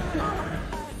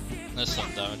 There's some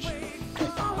damage. There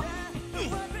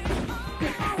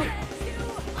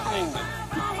you go.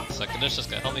 So I can just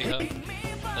get Heavy Hit.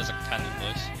 There's a Candy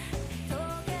Voice.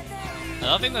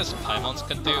 Another thing those Paimons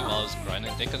can do while I was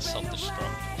grinding, they can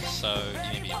self-destruct, so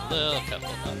you need to be a little careful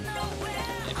with that.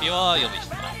 If you are, you'll be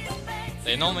fine.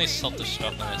 They normally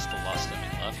self-destruct when it's the last enemy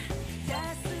left.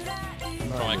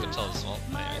 From what I can tell as well.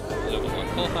 Anyway, a little bit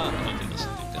more Koha, I don't think this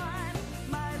will do good.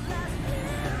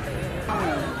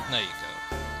 There you go.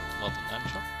 Well done,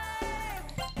 Andrew.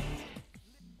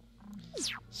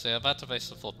 So yeah, about to base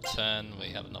the full turn, we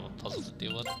have another puzzle to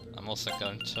deal with. I'm also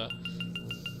going to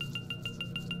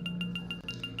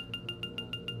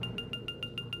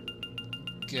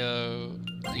go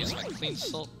use my Clean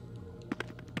Salt.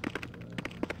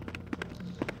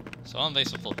 So I'm on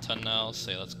base of full 10 now,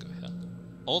 so yeah, let's go here.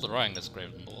 All the writing is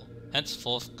greater than the wall.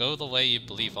 Henceforth, go the way you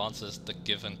believe answers the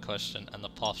given question, and the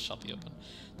path shall be open.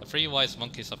 The three wise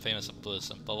monkeys are famous in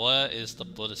Buddhism, but where is the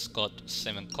Buddhist god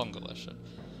same in Congo worship?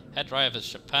 Head right of it's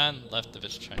Japan, left of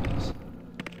it's Chinese.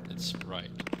 It's right.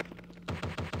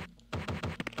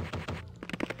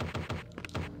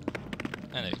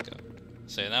 And there you go.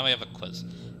 So now we have a quiz.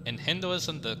 In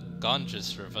Hinduism, the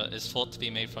Ganges River is thought to be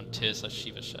made from tears that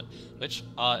Shiva shed, which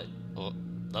are... oh,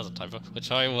 that's a typo.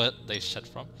 Which eye were they shed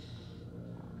from?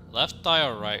 Left eye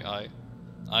or right eye?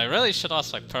 I really should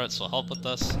ask my parents for help with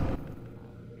this,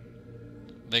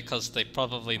 because they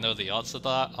probably know the answer to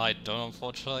that. I don't,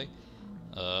 unfortunately.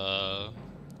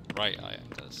 Right eye, I'm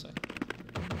gonna say.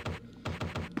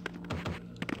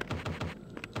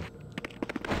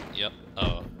 Yep.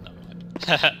 Oh, never mind.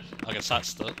 I guess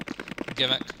that's the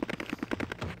gimmick.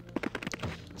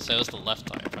 So it was the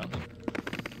left eye, apparently.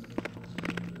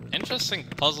 Interesting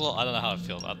puzzle. I don't know how I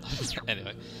feel about that.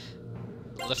 Anyway,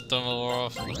 lift them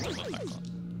off, lift them back on.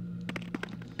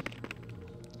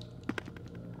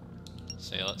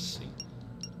 So yeah, let's see.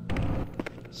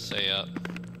 So yeah,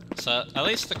 so at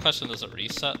least the question doesn't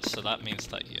reset. So that means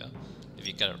that yeah, if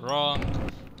you get it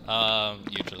wrong,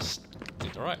 you just do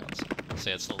the right answer. So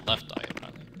yeah, it's the left eye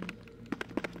apparently.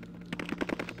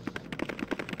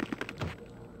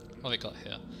 What we got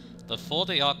here? Before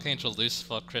the Archangel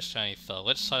Lucifer Christianity fell,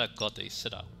 which side of God did he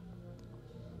sit at?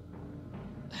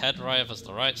 Head right was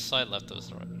the right side, left was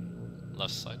the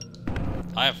left side.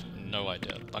 I have no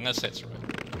idea. I'm gonna say it's right.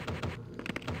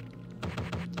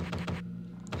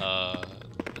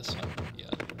 This one?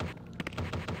 Yeah.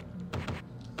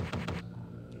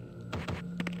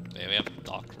 Yeah, we have a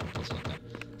dark room, doesn't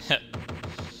it?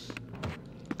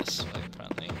 This way,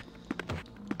 apparently.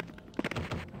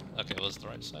 Okay, it was the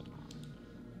right side.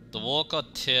 The war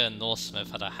god Tyr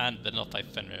Northsmith had a hand bitten off by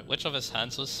Fenrir. Which of his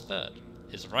hands was spared?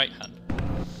 His right hand.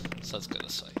 So let's go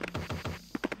this way.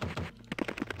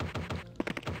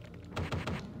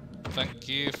 Thank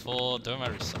you for doing my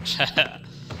research.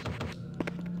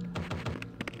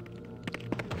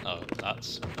 Oh,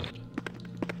 that's weird.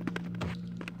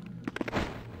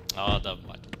 Oh, never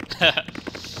mind.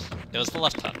 It was the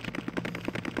left hand.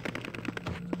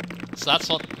 So that's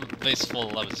what base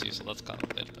 411 use, so that's kind of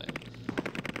weird.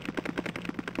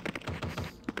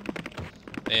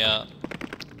 Yeah.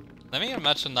 Let me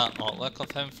imagine that artwork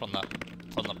of him from the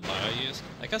bio I used.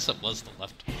 I guess it was the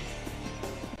left.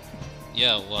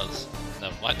 Yeah, it was.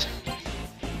 Never mind.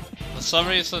 For some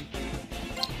reason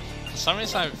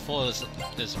I thought it was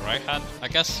his right hand. I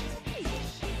guess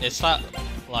it's that,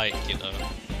 like, you know,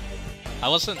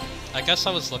 I guess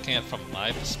I was looking at it from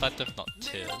my perspective, not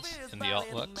Tyr's in the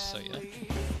artwork, so yeah.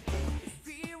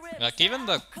 Like, even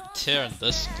the Tyr in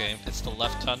this game, it's the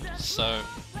left hand, so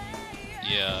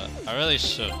yeah, I really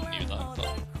should have knew that,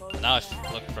 but now I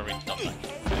look very dumb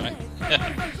anyway.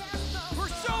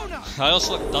 I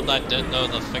also looked dumb that I didn't know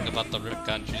the thing about the Rip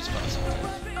Ganges, but that's okay.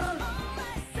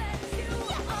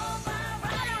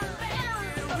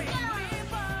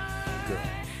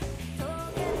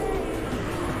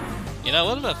 You know, it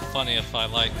would have been funny if I,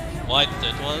 like, what I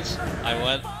did was,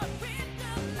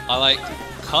 I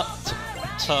cut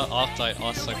to after I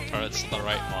asked my parents the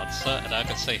right answer, and I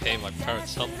could say, hey, my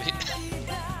parents helped me.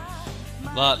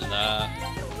 But nah,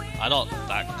 I'm not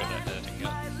that good at editing it.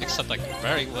 Except like I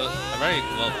very well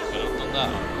could have done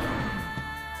that.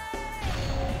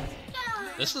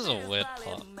 This is a weird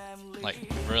part. Like,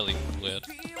 really weird.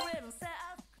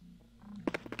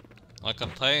 Like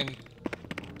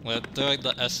we're doing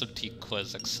the SMT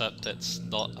quiz, except it's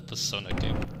not a Persona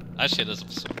game. Actually, it is a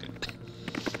Persona game.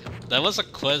 There was a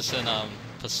quiz in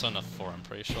Persona 4, I'm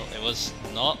pretty sure. It was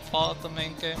not part of the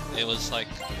main game. It was like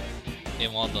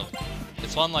in one of the...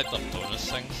 It's one like the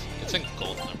bonus things. It's in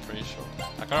Golden, I'm pretty sure.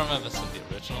 I can't remember if it's in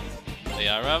the original. But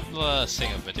yeah, I remember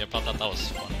seeing a video about that. That was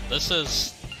fun. This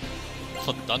is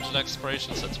for dungeon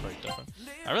exploration, so it's very different.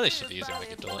 I really should be using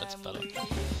Megiddo, it's better.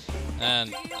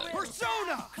 And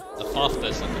the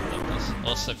fastest I can do this.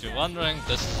 Also, if you're wondering,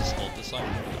 this is his old design,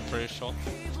 I'm pretty sure.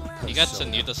 He gets a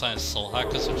new design in Soul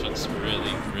Hackers, which looks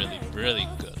really, really, really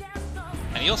good.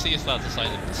 And he also used that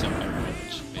design in Persona,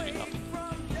 which made me happy.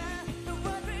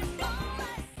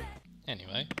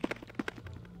 Anyway.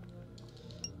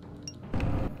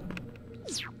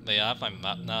 But yeah, I have my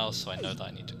map now, so I know that I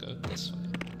need to go this way.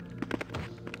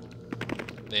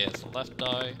 There's the left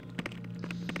eye.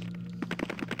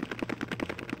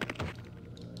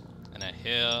 And then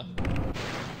here,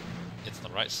 it's the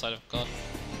right side of God.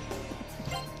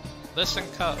 This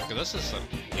encounter, okay, this is a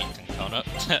weak encounter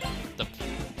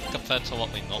compared to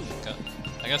what we normally get.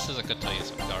 I guess there's a good time to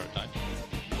use Garodine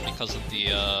because of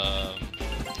the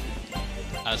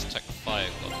Aztec fire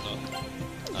god though.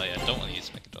 Oh yeah, don't want to use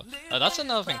Mikage. That's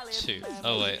another thing too.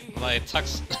 Oh wait, my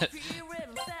attacks.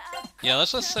 Yeah,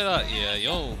 let's just say that. Yeah,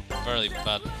 you're very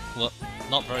bad. Well,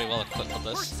 not very well equipped for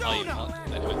this. Are you not?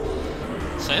 Anyway.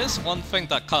 So here's one thing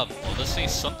that kind of bothers me.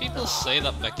 Some people say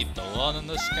that Megiddo in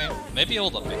this game, maybe all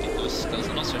the Megiddo skills,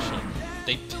 I'm not so sure,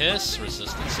 they pierce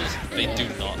resistances. They do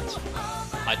not.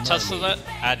 I tested it,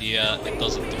 and yeah, it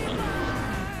doesn't do that.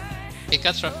 It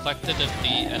gets reflected if the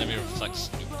enemy reflects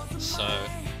nuke, so...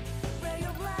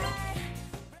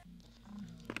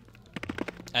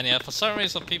 And yeah, for some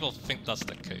reason people think that's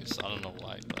the case, I don't know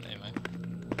why, but anyway.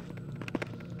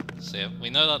 So yeah, we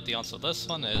know that the answer to this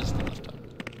one is the left hand.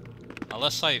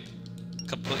 Unless I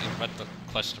completely read the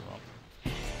question wrong.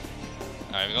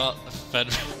 Alright, we got a Fed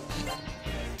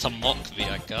to mock me,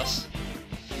 I guess.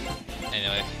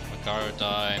 Anyway,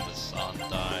 Garodine,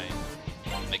 Zandine,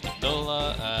 Megiddo,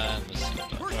 and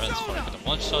Masuda. It's probably gonna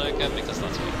one-shot again because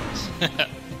that's what it is.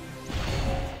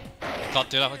 Can't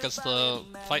do that against the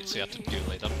fights we have to do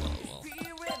later, but well.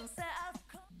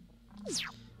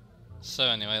 So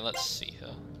anyway, let's see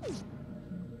here.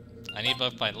 I need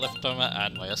both my left armor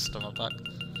and my Estoma back.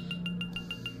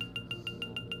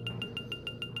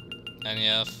 And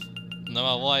yeah, no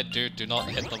matter what I do not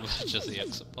hit them with just the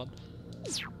exit pod.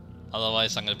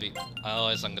 Otherwise I'm gonna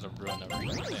ruin everything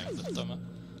with left armor.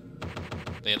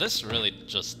 But yeah, this really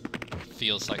just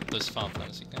feels like those Final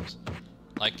Fantasy games.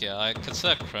 Like yeah, I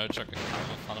consider Chrono Trigger kind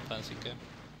of a Final Fantasy game.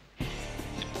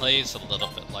 It plays a little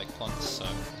bit like one, so...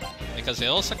 Because it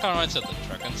also kind of reminds me of the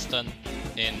Dragon's Den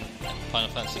in Final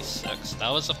Fantasy VI.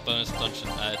 That was a bonus dungeon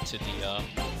added to the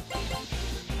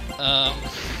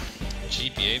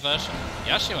GBA version.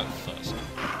 He actually went first,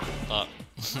 but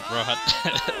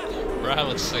Rohan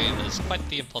would say it was quite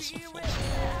the impossible force.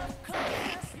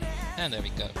 And there we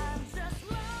go.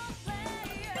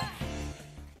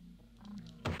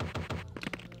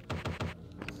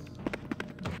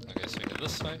 Okay, so we go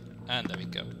this way, and there we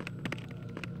go.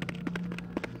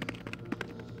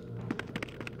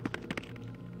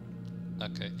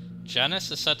 Okay.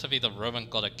 Janus is said to be the Roman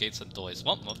god of gates and doors.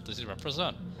 What month does he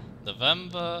represent?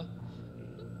 November,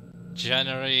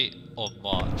 January, or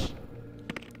March?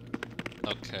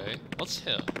 Okay. What's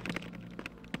here?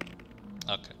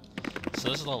 Okay. So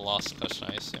this is the last question,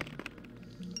 I assume.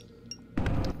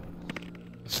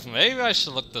 Maybe I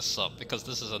should look this up, because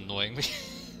this is annoying me.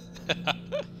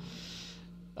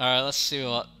 Alright, let's see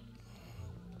what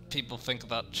people think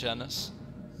about Janus.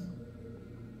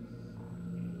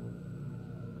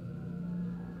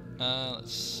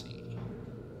 Let's see.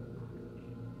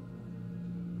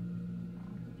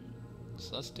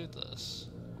 So let's do this.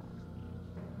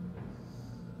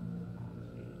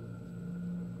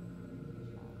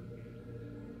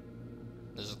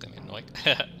 This is gonna be annoying.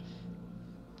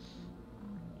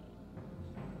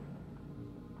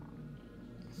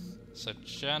 So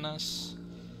Janus,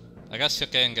 I guess you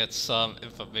can get some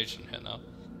information here now.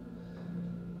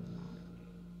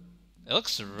 It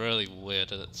looks really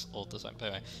weird in its old design, but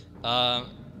anyway.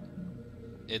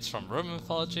 It's from Roman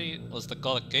mythology, was the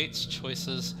god of gates,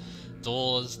 choices,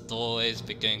 doors, doorways,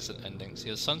 beginnings and endings. He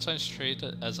is sometimes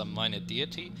treated as a minor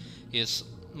deity. He is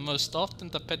most often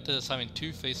depicted as having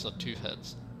two faces or two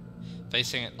heads,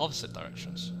 facing in opposite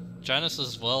directions. Janus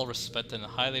is well respected and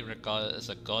highly regarded as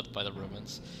a god by the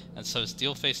Romans, and so his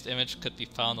dual-faced image could be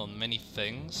found on many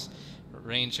things,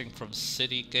 ranging from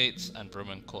city gates and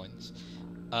Roman coins.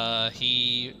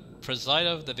 He preside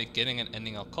over the beginning and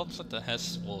ending of conflict and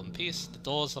has war and peace. The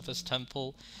doors of his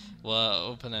temple were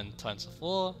open in times of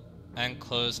war and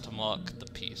closed to mark the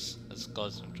peace. As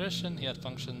God's tradition, he had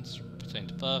functions pertaining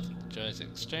to birth and the joys of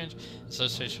exchange,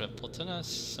 association with Portuna,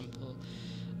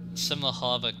 similar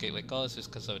harbor gateway gods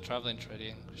used because they were traveling,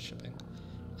 trading, shipping.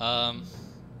 Oh,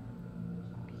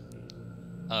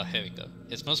 here we go.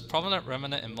 Its most prominent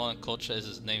remnant in modern culture is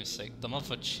his namesake, the month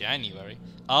of January.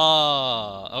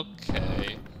 Ah,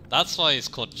 okay. That's why he's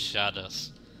called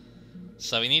Shadus.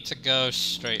 So we need to go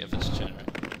straight if it's January.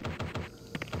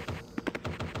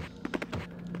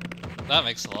 That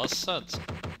makes a lot of sense.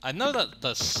 I know that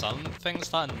there's some things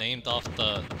that are named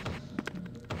after...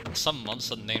 Some months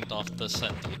are named after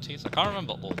certain deities. I can't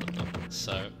remember all of them,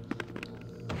 so...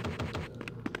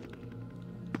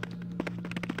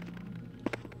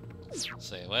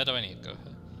 So yeah, where do I need to go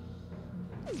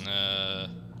here?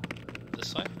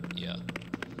 This way? Yeah.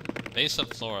 Base of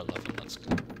floor 11, let's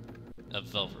go. A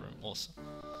velvet room, awesome.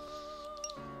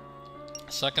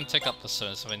 So I can take up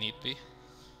personas if I need be.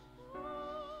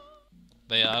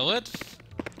 But yeah,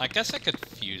 I guess I could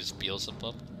fuse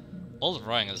Beelzebub. All the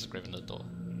writing is graven on the door.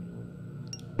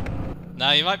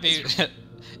 Now you might be...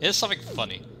 Here's something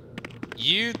funny.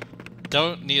 You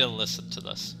don't need to listen to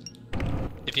this.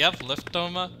 If you have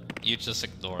Liftdoma, you just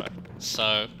ignore it.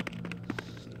 So...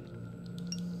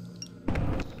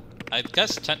 I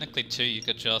guess technically too you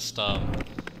could just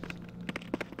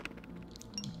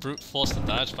brute force the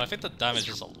damage, but I think the damage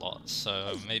is a lot,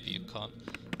 so maybe you can't.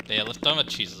 But yeah, Liftdoma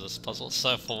chooses this puzzle,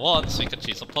 so for once we could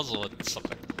choose a puzzle with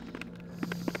something.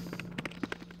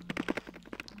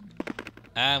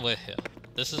 And we're here.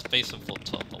 This is base of full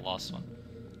 12, the last one.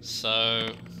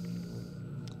 So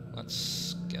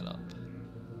let's get up.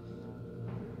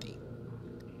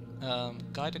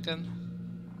 Guide again.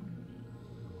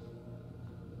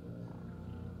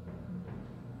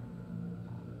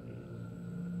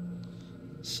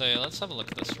 So yeah, let's have a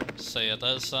look at this room. So yeah,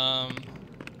 there's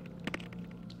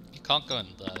you can't go in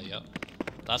there yet.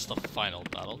 That's the final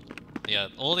battle. Yeah,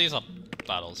 all these are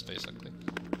battles basically.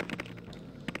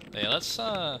 But yeah, let's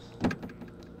yeah,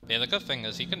 the good thing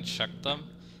is you can check them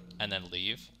and then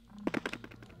leave.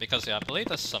 Because yeah, I believe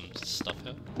there's some stuff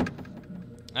here.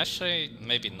 Actually,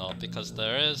 maybe not, because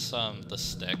there is the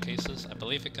staircases. I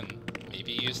believe you can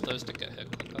maybe use those to get here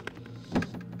quicker.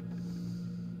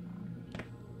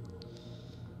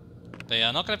 But yeah,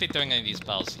 I'm not going to be doing any of these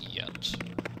battles yet.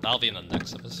 That'll be in the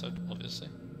next episode, obviously.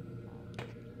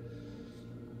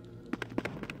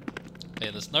 But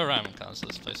yeah, there's no random encounters in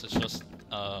this place, it's just,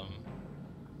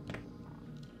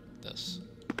 this.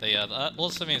 But yeah, that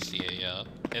also means, yeah,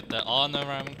 if there are no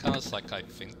random encounters, like I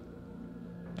think,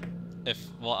 if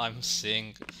what I'm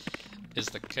seeing is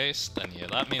the case, then yeah,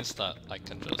 that means that I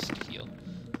can just heal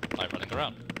by running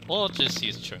around. Or just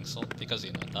use Chewing Salt, because,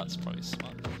 you know, that's probably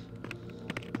smart.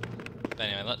 But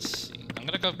anyway, let's see. I'm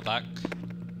gonna go back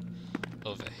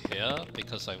over here,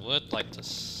 because I would like to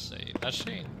save.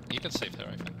 Actually, you can save here,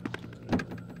 I think.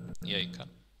 Yeah, you can.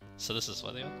 So this is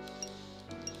where they are.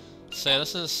 So yeah,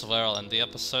 this is where I'll end the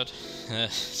episode.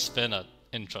 It's been an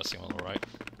interesting one, alright.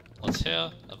 What's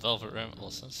here? A velvet room,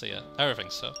 awesome. So yeah,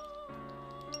 everything's here.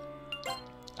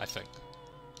 I think.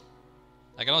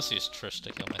 I can also use Trish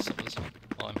to heal myself as well,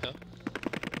 while I'm here.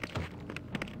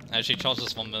 And she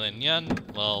charges 1 million yen,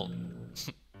 well...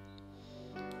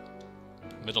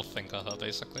 middle finger her,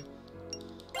 basically.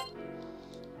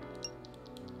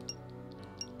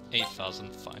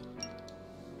 8,000, fine.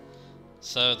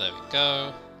 So there we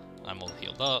go. I'm all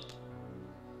healed up.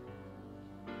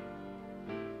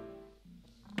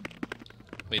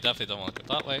 We definitely don't want to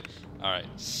go that way. Alright,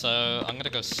 so I'm gonna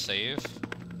go save.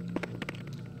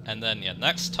 And then, yeah,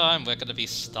 next time we're gonna be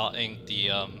starting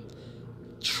the,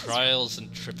 Trials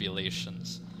and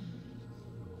Tribulations.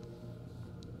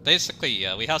 Basically,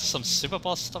 yeah, we have some super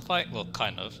boss to fight, well,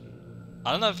 kind of.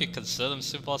 I don't know if you consider them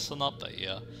super boss or not, but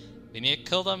yeah. We need to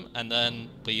kill them, and then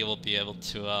we will be able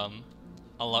to,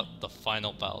 unlock the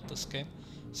final battle of this game.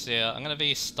 So yeah, I'm gonna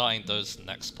be starting those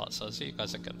next parts, so I'll see you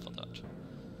guys again for that.